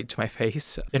or straight to my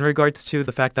face. In regards to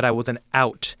the fact that I was an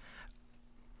out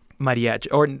mariachi,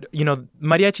 or,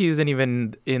 mariachi isn't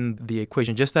even in the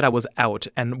equation, just that I was out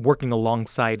and working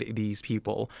alongside these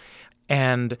people.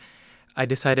 And I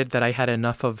decided that I had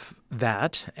enough of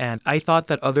that, and I thought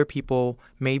that other people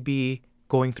may be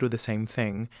going through the same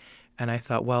thing. And I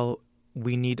thought, well,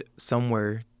 we need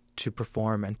somewhere to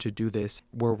perform and to do this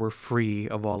where we're free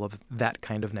of all of that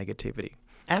kind of negativity.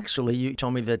 Actually, you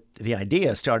told me that the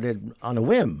idea started on a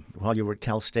whim while you were at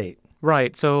Cal State.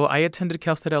 Right. So I attended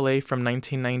Cal State LA from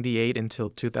 1998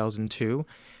 until 2002.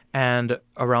 And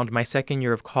around my second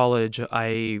year of college,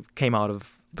 I came out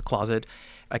of the closet.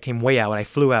 I came way out. I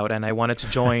flew out, and I wanted to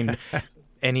join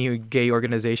any gay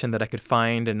organization that I could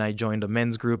find. And I joined a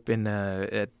men's group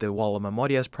at the Wall of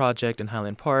Memorias project in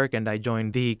Highland Park, and I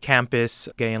joined the Campus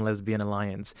Gay and Lesbian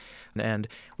Alliance. And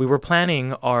we were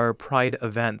planning our Pride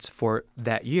events for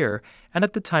that year. And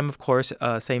at the time, of course,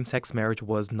 same-sex marriage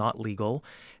was not legal.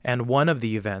 And one of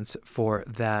the events for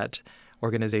that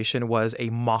organization was a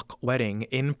mock wedding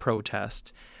in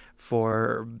protest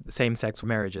for same-sex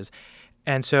marriages.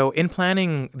 And so in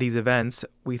planning these events,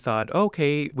 we thought,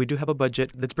 okay, we do have a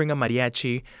budget. Let's bring a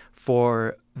mariachi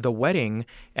for the wedding.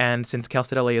 And since Cal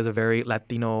State LA is a very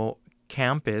Latino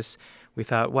campus, we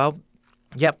thought, well,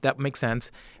 yep, that makes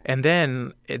sense. And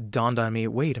then it dawned on me,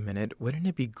 wait a minute, wouldn't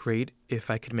it be great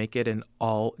if I could make it an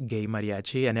all-gay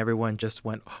mariachi? And everyone just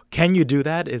went, can you do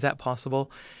that? Is that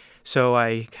possible? So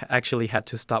I actually had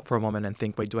to stop for a moment and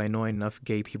think, wait, do I know enough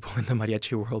gay people in the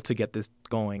mariachi world to get this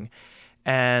going?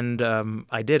 And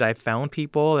I did. I found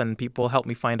people, and people helped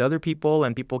me find other people,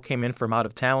 and people came in from out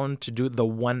of town to do the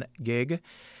one gig.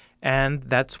 And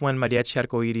that's when Mariachi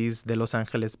Arcoiris de Los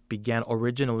Angeles began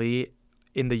originally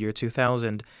in the year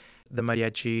 2000. The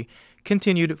mariachi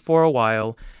continued for a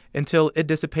while until it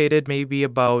dissipated. Maybe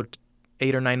about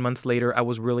 8 or 9 months later, I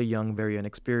was really young, very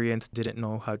inexperienced, didn't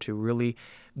know how to really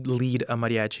lead a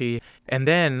mariachi. And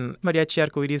then Mariachi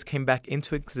Arcoiris came back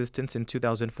into existence in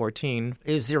 2014.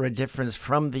 Is there a difference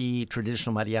from the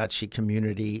traditional mariachi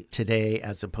community today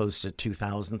as opposed to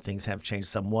 2000? Things have changed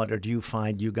somewhat, or do you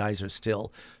find you guys are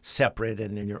still separate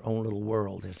and in your own little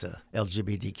world as a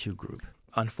LGBTQ group?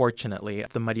 Unfortunately,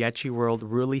 the mariachi world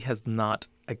really has not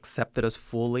accepted us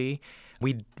fully.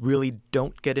 We really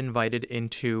don't get invited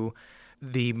into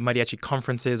the mariachi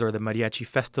conferences or the mariachi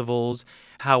festivals.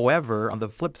 However, on the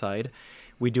flip side,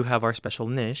 we do have our special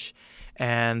niche,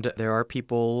 and there are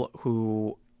people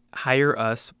who hire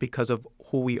us because of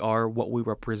who we are, what we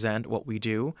represent, what we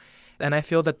do. And I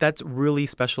feel that that's really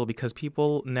special because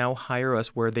people now hire us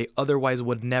where they otherwise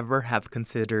would never have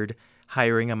considered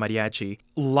hiring a mariachi.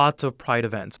 Lots of pride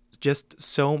events. Just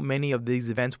so many of these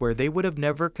events where they would have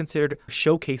never considered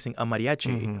showcasing a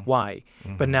mariachi. Mm-hmm. Why?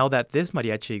 Mm-hmm. But now that this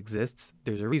mariachi exists,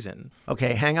 there's a reason.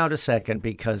 Okay, hang out a second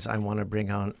because I want to bring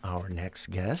on our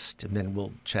next guest, and then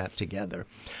we'll chat together.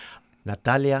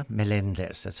 Natalia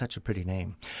Melendez, that's such a pretty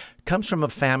name, comes from a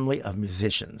family of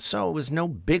musicians. So it was no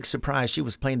big surprise she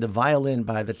was playing the violin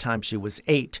by the time she was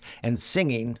 8 and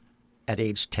singing at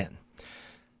age 10.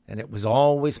 And it was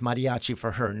always mariachi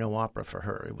for her, no opera for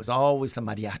her. It was always the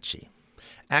mariachi.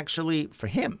 Actually, for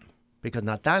him, because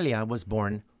Natalia was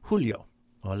born Julio.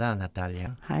 Hola,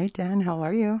 Natalia. Hi, Dan. How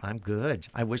are you? I'm good.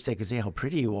 I wish they could say how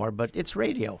pretty you are, but it's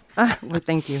radio. Well,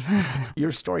 thank you.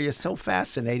 Your story is so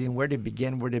fascinating. Where to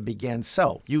begin?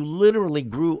 So, you literally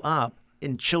grew up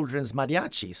in children's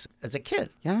mariachis as a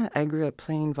kid. Yeah, I grew up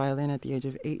playing violin at the age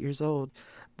of 8 years old.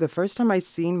 The first time I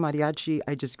seen mariachi,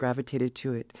 I just gravitated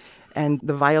to it. And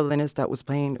the violinist that was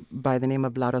playing by the name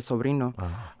of Laura Sobrino,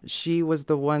 she was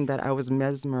the one that I was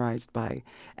mesmerized by.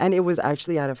 And it was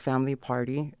actually at a family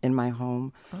party in my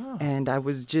home. And I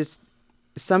was just,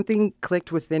 something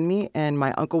clicked within me. And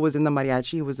my uncle was in the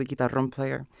mariachi. He was a guitarrón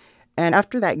player. And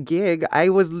after that gig, I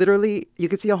was literally, you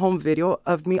could see a home video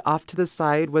of me off to the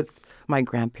side with my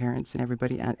grandparents and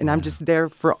everybody. And I'm just there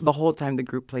for the whole time the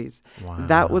group plays. Wow.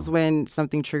 That was when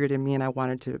something triggered in me and I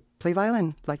wanted to play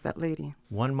violin like that lady.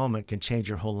 One moment can change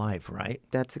your whole life, right?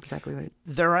 That's exactly right.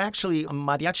 There are actually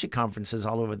mariachi conferences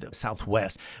all over the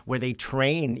Southwest where they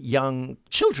train young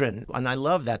children. And I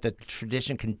love that the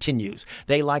tradition continues.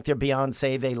 They like their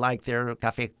Beyonce, they like their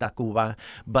Café Tacuba,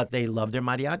 but they love their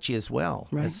mariachi as well.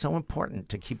 Right. It's so important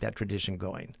to keep that tradition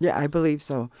going. Yeah, I believe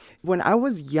so. When I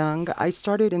was young, I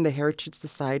started in the Heritage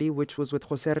Society, which was with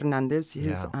Jose Hernandez.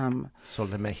 Sol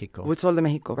de Mexico. With Sol de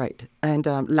Mexico, right. And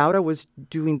Laura was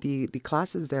doing the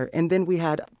classes there. And then we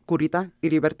had Curita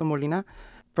Heriberto Molina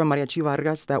from Mariachi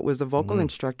Vargas that was the vocal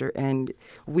instructor. And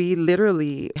we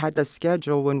literally had a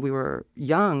schedule when we were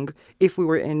young. If we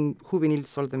were in Juvenil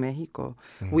Sol de Mexico,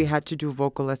 we had to do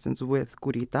vocal lessons with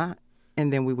Curita.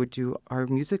 And then we would do our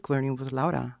music learning with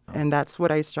Laura. And that's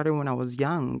what I started when I was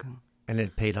young. And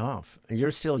it paid off.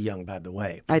 You're still young, by the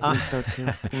way. I think so, too.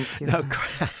 Thank you. Now,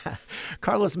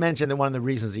 Carlos mentioned that one of the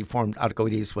reasons he formed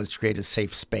Arcoiris was to create a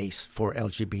safe space for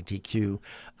LGBTQ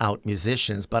out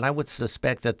musicians. But I would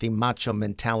suspect that the macho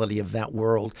mentality of that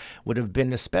world would have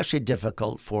been especially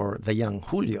difficult for the young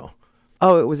Julio.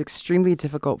 Oh, it was extremely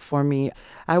difficult for me.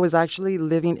 I was actually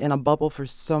living in a bubble for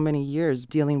so many years,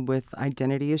 dealing with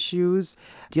identity issues,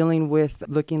 dealing with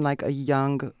looking like a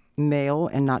young male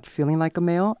and not feeling like a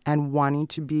male and wanting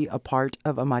to be a part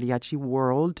of a mariachi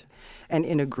world and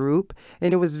in a group.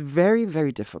 And it was very,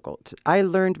 very difficult. I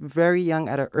learned very young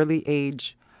at an early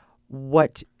age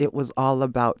what it was all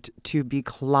about to be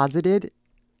closeted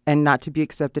and not to be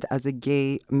accepted as a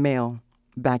gay male.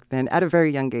 Back then, at a very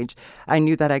young age, I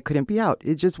knew that I couldn't be out.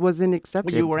 It just wasn't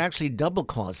accepted. Well, you were actually double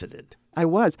closeted. I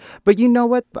was. But you know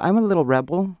what? I'm a little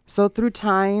rebel. So through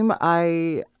time,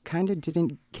 I kind of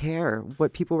didn't care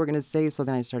what people were going to say. So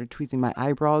then I started tweezing my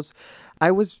eyebrows.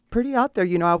 I was pretty out there.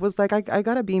 I was like, I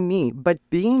got to be me. But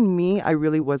being me, I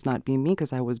really was not being me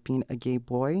because I was being a gay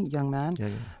boy, young man. Yeah.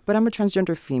 But I'm a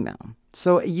transgender female.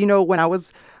 So, when I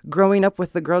was growing up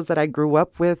with the girls that I grew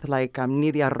up with, like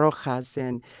Nidia Rojas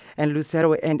and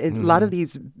Lucero, and a lot of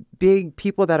these big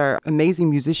people that are amazing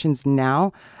musicians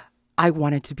now, I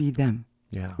wanted to be them.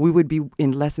 Yeah. We would be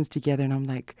in lessons together, and I'm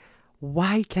like,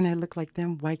 why can't I look like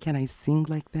them? Why can't I sing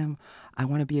like them? I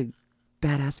want to be a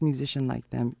badass musician like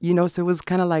them. So it was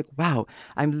kind of like, wow,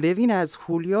 I'm living as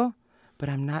Julio, but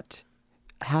I'm not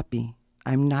happy.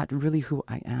 I'm not really who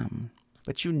I am.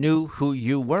 But you knew who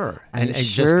you were. And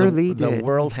surely the did.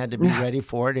 world had to be ready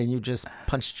for it, and you just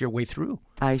punched your way through.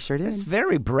 I sure did. That's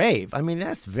very brave. I mean,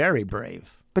 that's very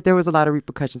brave. But there was a lot of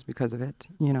repercussions because of it,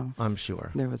 I'm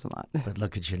sure. There was a lot. But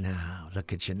look at you now.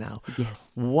 Look at you now.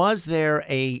 Yes. Was there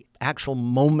a actual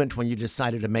moment when you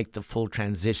decided to make the full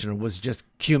transition, or was it just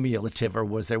cumulative, or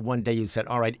was there one day you said,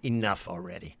 all right, enough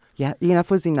already? Yeah,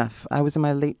 enough was enough. I was in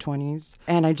my late 20s,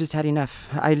 and I just had enough.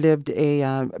 I lived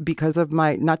because of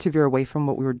not to veer away from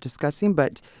what we were discussing,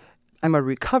 but I'm a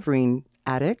recovering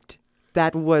addict.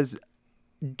 That was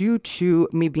due to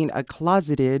me being a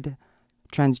closeted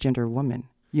transgender woman.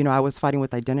 I was fighting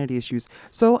with identity issues.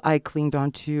 So I clinged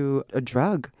on to a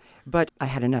drug, but I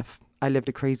had enough. I lived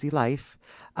a crazy life.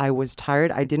 I was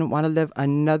tired. I didn't want to live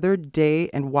another day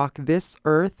and walk this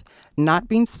earth, not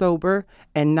being sober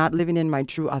and not living in my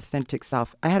true, authentic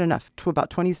self. I had enough to about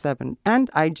 27. And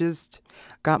I just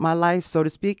got my life, so to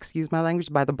speak, excuse my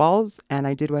language, by the balls. And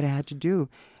I did what I had to do.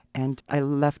 And I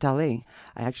left LA.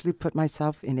 I actually put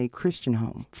myself in a Christian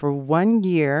home for 1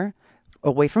 year,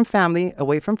 away from family,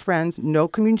 away from friends, no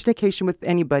communication with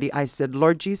anybody. I said,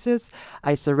 Lord Jesus,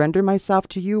 I surrender myself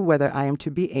to you, whether I am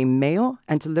to be a male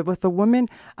and to live with a woman,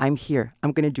 I'm here.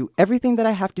 I'm going to do everything that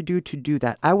I have to do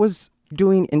that. I was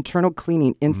doing internal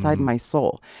cleaning inside my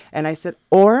soul. And I said,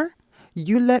 or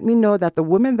you let me know that the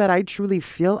woman that I truly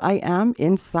feel I am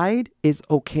inside is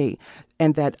okay,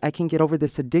 and that I can get over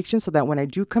this addiction so that when I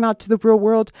do come out to the real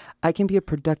world, I can be a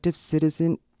productive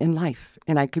citizen in life,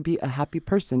 and I could be a happy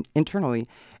person internally.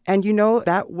 And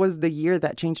that was the year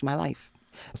that changed my life.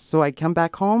 So I come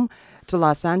back home to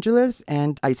Los Angeles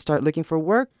and I start looking for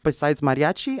work besides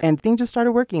Marriachi, and things just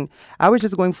started working. I was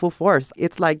just going full force.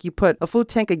 It's like you put a full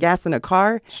tank of gas in a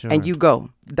car and you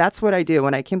go. That's what I did.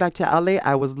 When I came back to LA,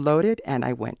 I was loaded and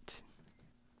I went.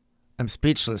 I'm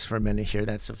speechless for a minute here.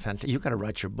 That's a fantastic. You got to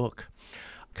write your book.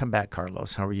 Come back,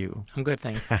 Carlos. How are you? I'm good,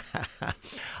 thanks.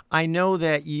 I know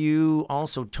that you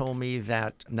also told me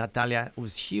that Natalia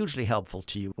was hugely helpful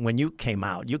to you when you came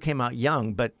out. You came out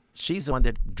young, but she's the one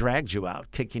that dragged you out,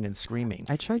 kicking and screaming.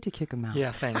 I tried to kick him out.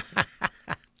 Yeah, thanks.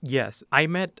 Yes, I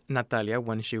met Natalia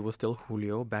when she was still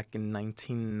Julio back in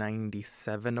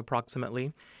 1997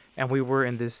 approximately. And we were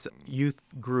in this youth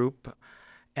group,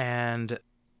 and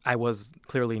I was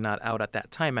clearly not out at that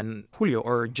time. And Julio,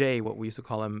 or Jay, what we used to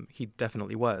call him, he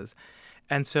definitely was.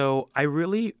 And so I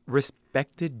really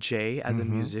respected Jay as a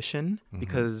musician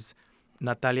because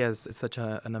Natalia is such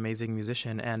an amazing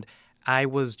musician. And I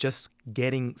was just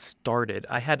getting started.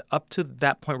 I had, up to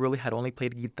that point, really had only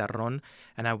played guitarrón,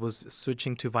 and I was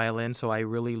switching to violin. So I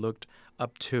really looked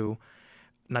up to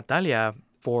Natalia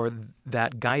for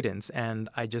that guidance, and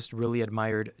I just really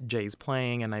admired Jay's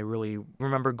playing, and I really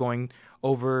remember going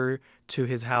over to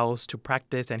his house to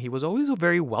practice, and he was always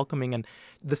very welcoming, and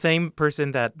the same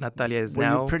person that Natalia is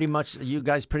now. You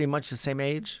guys pretty much the same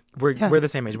age? We're the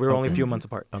same age. We're only a few months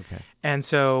apart. Okay. And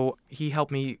so he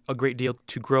helped me a great deal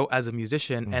to grow as a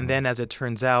musician, and then as it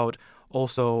turns out,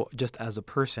 also just as a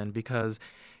person, because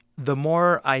the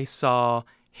more I saw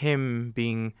him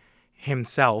being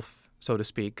himself, so to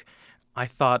speak, I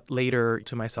thought later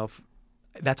to myself,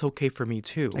 that's okay for me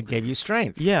too. It gave you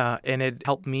strength. Yeah, and it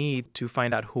helped me to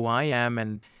find out who I am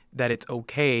and that it's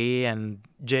okay. And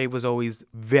Jay was always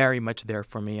very much there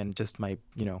for me, and just my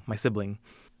sibling.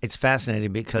 It's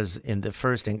fascinating because in the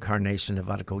first incarnation of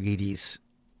Arcoiris,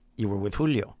 you were with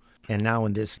Julio. And now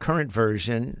in this current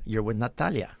version, you're with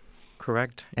Natalia.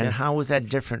 Correct. And yes. How is that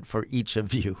different for each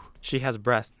of you? She has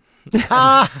breasts.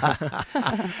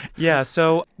 Yeah,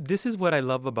 so this is what I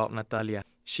love about Natalia.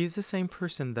 She's the same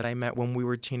person that I met when we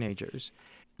were teenagers.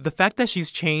 The fact that she's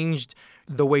changed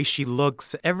the way she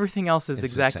looks, everything else is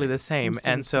exactly the same.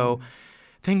 And so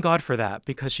thank God for that,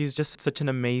 because she's just such an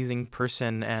amazing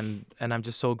person, and I'm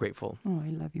just so grateful. Oh, I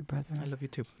love you, brother. I love you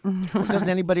too. Doesn't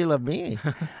anybody love me?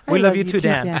 We love you too,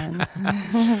 Dan.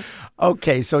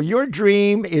 Okay, so your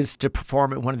dream is to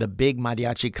perform at one of the big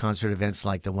mariachi concert events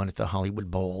like the one at the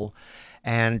Hollywood Bowl,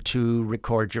 and to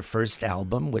record your first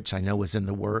album, which I know was in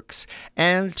the works,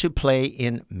 and to play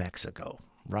in Mexico,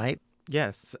 right?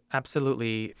 Yes,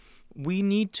 absolutely. We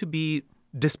need to be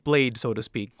displayed, so to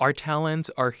speak. Our talents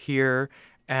are here,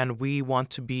 and we want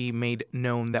to be made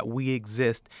known that we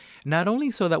exist, not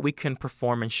only so that we can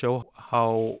perform and show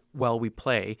how well we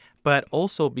play, but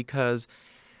also because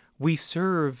we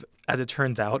serve, as it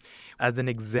turns out, as an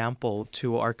example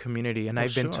to our community. And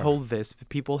I've been told this.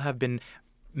 People have been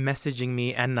messaging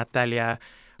me and Natalia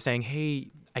saying, hey,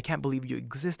 I can't believe you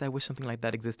exist. I wish something like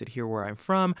that existed here where I'm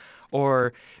from.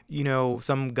 Or,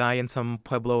 some guy in some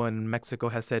pueblo in Mexico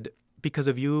has said, because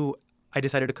of you, I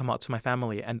decided to come out to my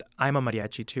family, and I'm a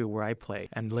mariachi too, where I play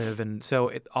and live. And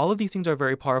so all of these things are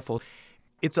very powerful.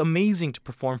 It's amazing to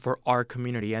perform for our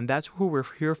community, and that's who we're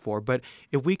here for. But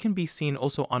if we can be seen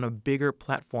also on a bigger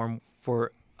platform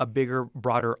for a bigger,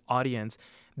 broader audience,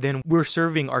 then we're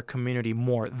serving our community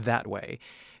more that way.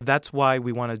 That's why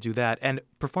we want to do that. And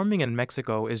performing in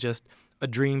Mexico is just a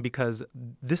dream, because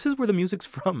this is where the music's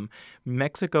from.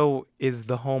 Mexico is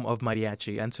the home of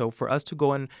mariachi. And so for us to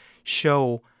go and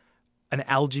show an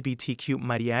LGBTQ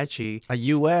mariachi. A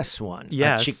U.S. one.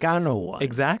 Yes. A Chicano one.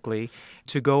 Exactly.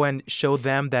 To go and show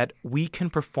them that we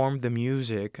can perform the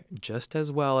music just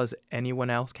as well as anyone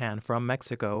else can from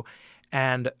Mexico,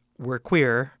 and we're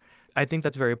queer. I think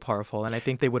that's very powerful, and I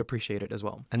think they would appreciate it as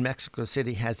well. And Mexico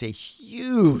City has a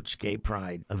huge gay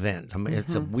pride event. I mean,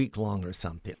 it's a week long or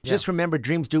something. Yeah. Just remember,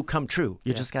 dreams do come true.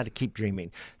 You just got to keep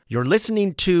dreaming. You're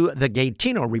listening to the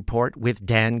Gaytino Report with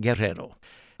Dan Guerrero.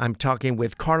 I'm talking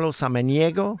with Carlos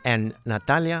Samaniego and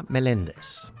Natalia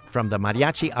Melendez from the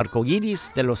Mariachi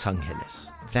Arcoiris de Los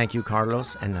Angeles. Thank you,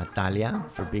 Carlos and Natalia,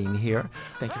 for being here.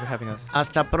 Thank you for having us.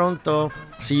 Hasta pronto.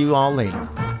 See you all later.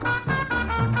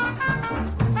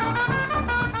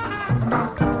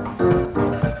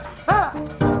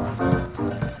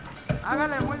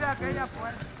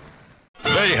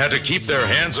 They had to keep their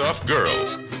hands off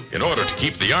girls in order to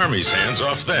keep the Army's hands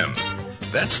off them.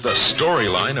 That's the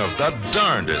storyline of the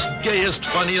darndest, gayest,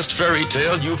 funniest fairy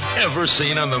tale you've ever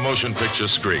seen on the motion picture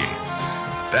screen.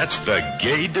 That's The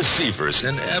Gay Deceivers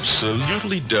in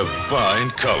absolutely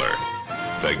divine color.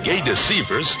 The Gay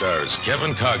Deceivers stars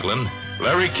Kevin Coughlin,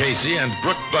 Larry Casey, and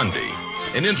Brooke Bundy,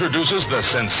 and introduces the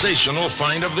sensational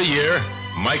find of the year,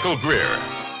 Michael Greer.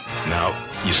 Now,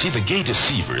 you see, The Gay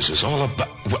Deceivers is all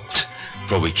about...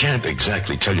 Well, we can't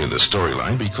exactly tell you the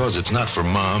storyline because it's not for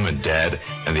Mom and Dad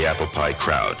and the apple pie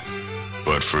crowd.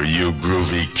 But for you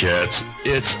groovy cats,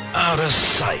 it's out of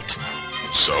sight.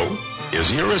 So, is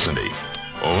he or isn't he?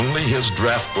 Only his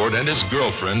draft board and his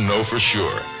girlfriend know for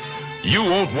sure. You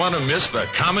won't want to miss the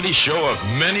comedy show of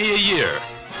many a year,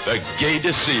 The Gay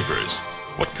Deceivers.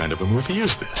 What kind of a movie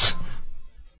is this?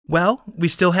 Well, we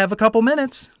still have a couple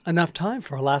minutes. Enough time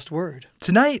for a last word.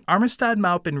 Tonight, Armistead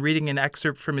Maupin reading an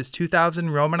excerpt from his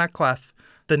 2000 roman à clef,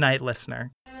 The Night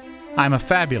Listener. I'm a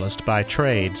fabulist by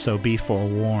trade, so be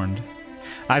forewarned.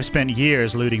 I've spent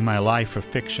years looting my life for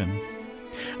fiction.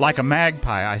 Like a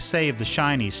magpie, I save the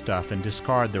shiny stuff and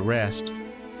discard the rest.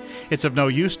 It's of no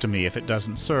use to me if it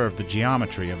doesn't serve the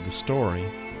geometry of the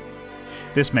story.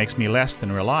 This makes me less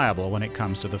than reliable when it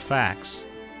comes to the facts.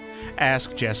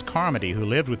 Ask Jess Carmody, who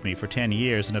lived with me for 10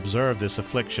 years and observed this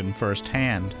affliction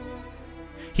firsthand.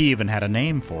 He even had a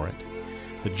name for it,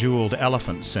 the jeweled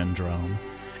elephant syndrome,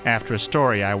 after a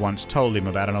story I once told him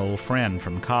about an old friend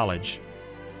from college.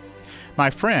 My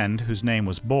friend, whose name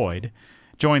was Boyd,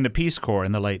 joined the Peace Corps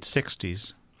in the late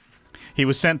 60s. He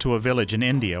was sent to a village in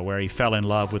India where he fell in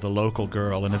love with a local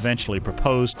girl and eventually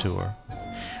proposed to her.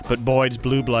 But Boyd's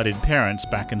blue-blooded parents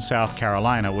back in South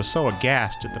Carolina were so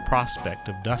aghast at the prospect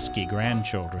of dusky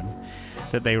grandchildren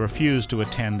that they refused to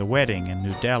attend the wedding in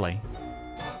New Delhi.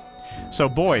 So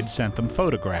Boyd sent them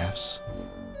photographs.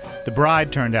 The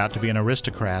bride turned out to be an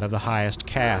aristocrat of the highest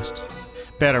caste,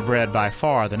 better bred by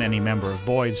far than any member of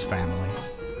Boyd's family.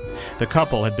 The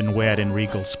couple had been wed in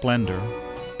regal splendor,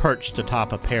 perched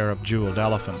atop a pair of jeweled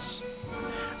elephants.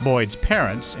 Boyd's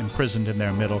parents, imprisoned in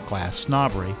their middle-class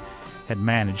snobbery, had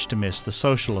managed to miss the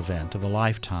social event of a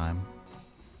lifetime.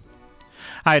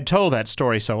 I had told that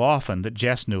story so often that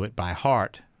Jess knew it by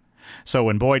heart. So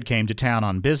when Boyd came to town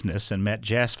on business and met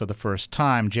Jess for the first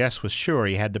time, Jess was sure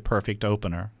he had the perfect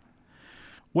opener.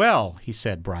 "Well," he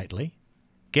said brightly,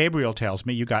 "Gabriel tells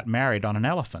me you got married on an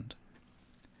elephant."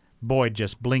 Boyd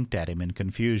just blinked at him in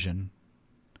confusion.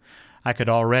 I could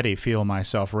already feel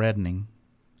myself reddening.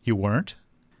 You weren't?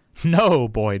 No,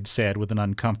 Boyd said with an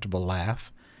uncomfortable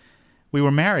laugh. We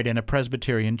were married in a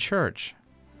Presbyterian church.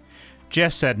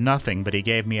 Jess said nothing, but he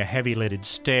gave me a heavy-lidded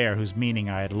stare whose meaning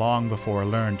I had long before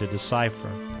learned to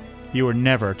decipher. You were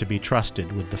never to be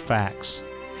trusted with the facts.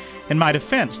 In my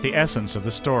defense, the essence of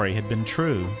the story had been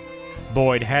true.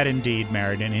 Boyd had indeed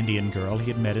married an Indian girl he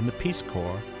had met in the Peace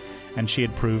Corps, and she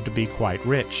had proved to be quite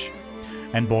rich.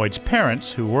 And Boyd's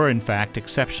parents, who were in fact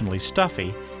exceptionally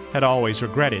stuffy, had always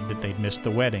regretted that they'd missed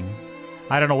the wedding.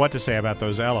 I don't know what to say about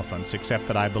those elephants, except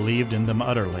that I believed in them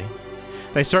utterly.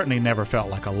 They certainly never felt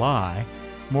like a lie,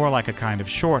 more like a kind of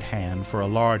shorthand for a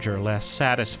larger, less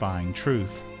satisfying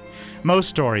truth. Most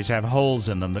stories have holes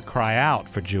in them that cry out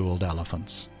for jeweled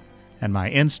elephants. And my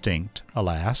instinct,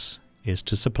 alas, is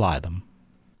to supply them.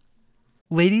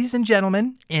 Ladies and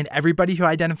gentlemen, and everybody who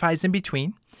identifies in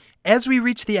between, as we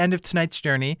reach the end of tonight's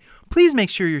journey, please make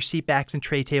sure your seat backs and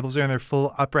tray tables are in their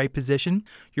full upright position,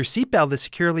 your seatbelt is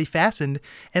securely fastened,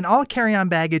 and all carry-on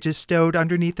baggage is stowed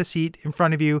underneath the seat in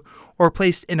front of you or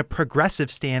placed in a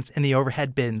progressive stance in the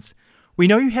overhead bins. We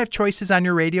know you have choices on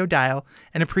your radio dial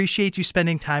and appreciate you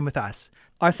spending time with us.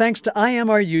 Our thanks to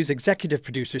IMRU's executive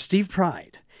producer, Steve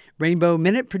Pride, Rainbow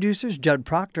Minute producers Judd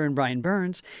Proctor and Brian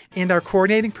Burns, and our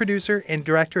coordinating producer and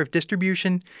director of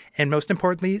distribution, and most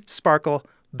importantly, Sparkle,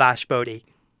 Vash Bodhi.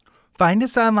 Find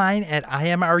us online at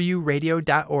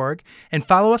imruradio.org and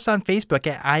follow us on Facebook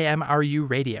at IMRU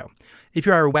Radio. If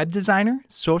you are a web designer,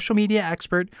 social media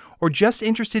expert, or just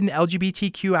interested in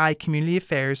LGBTQI community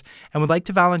affairs and would like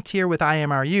to volunteer with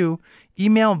IMRU,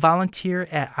 email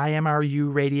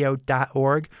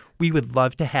volunteer@imruradio.org. We would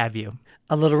love to have you.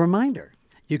 A little reminder,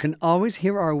 you can always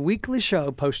hear our weekly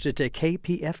show posted to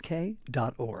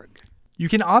kpfk.org. You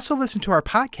can also listen to our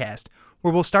podcast,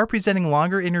 where we'll start presenting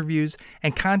longer interviews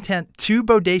and content too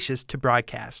bodacious to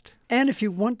broadcast. And if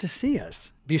you want to see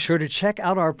us, be sure to check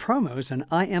out our promos on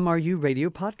IMRU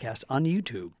Radio Podcast on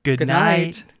YouTube. Good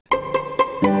night.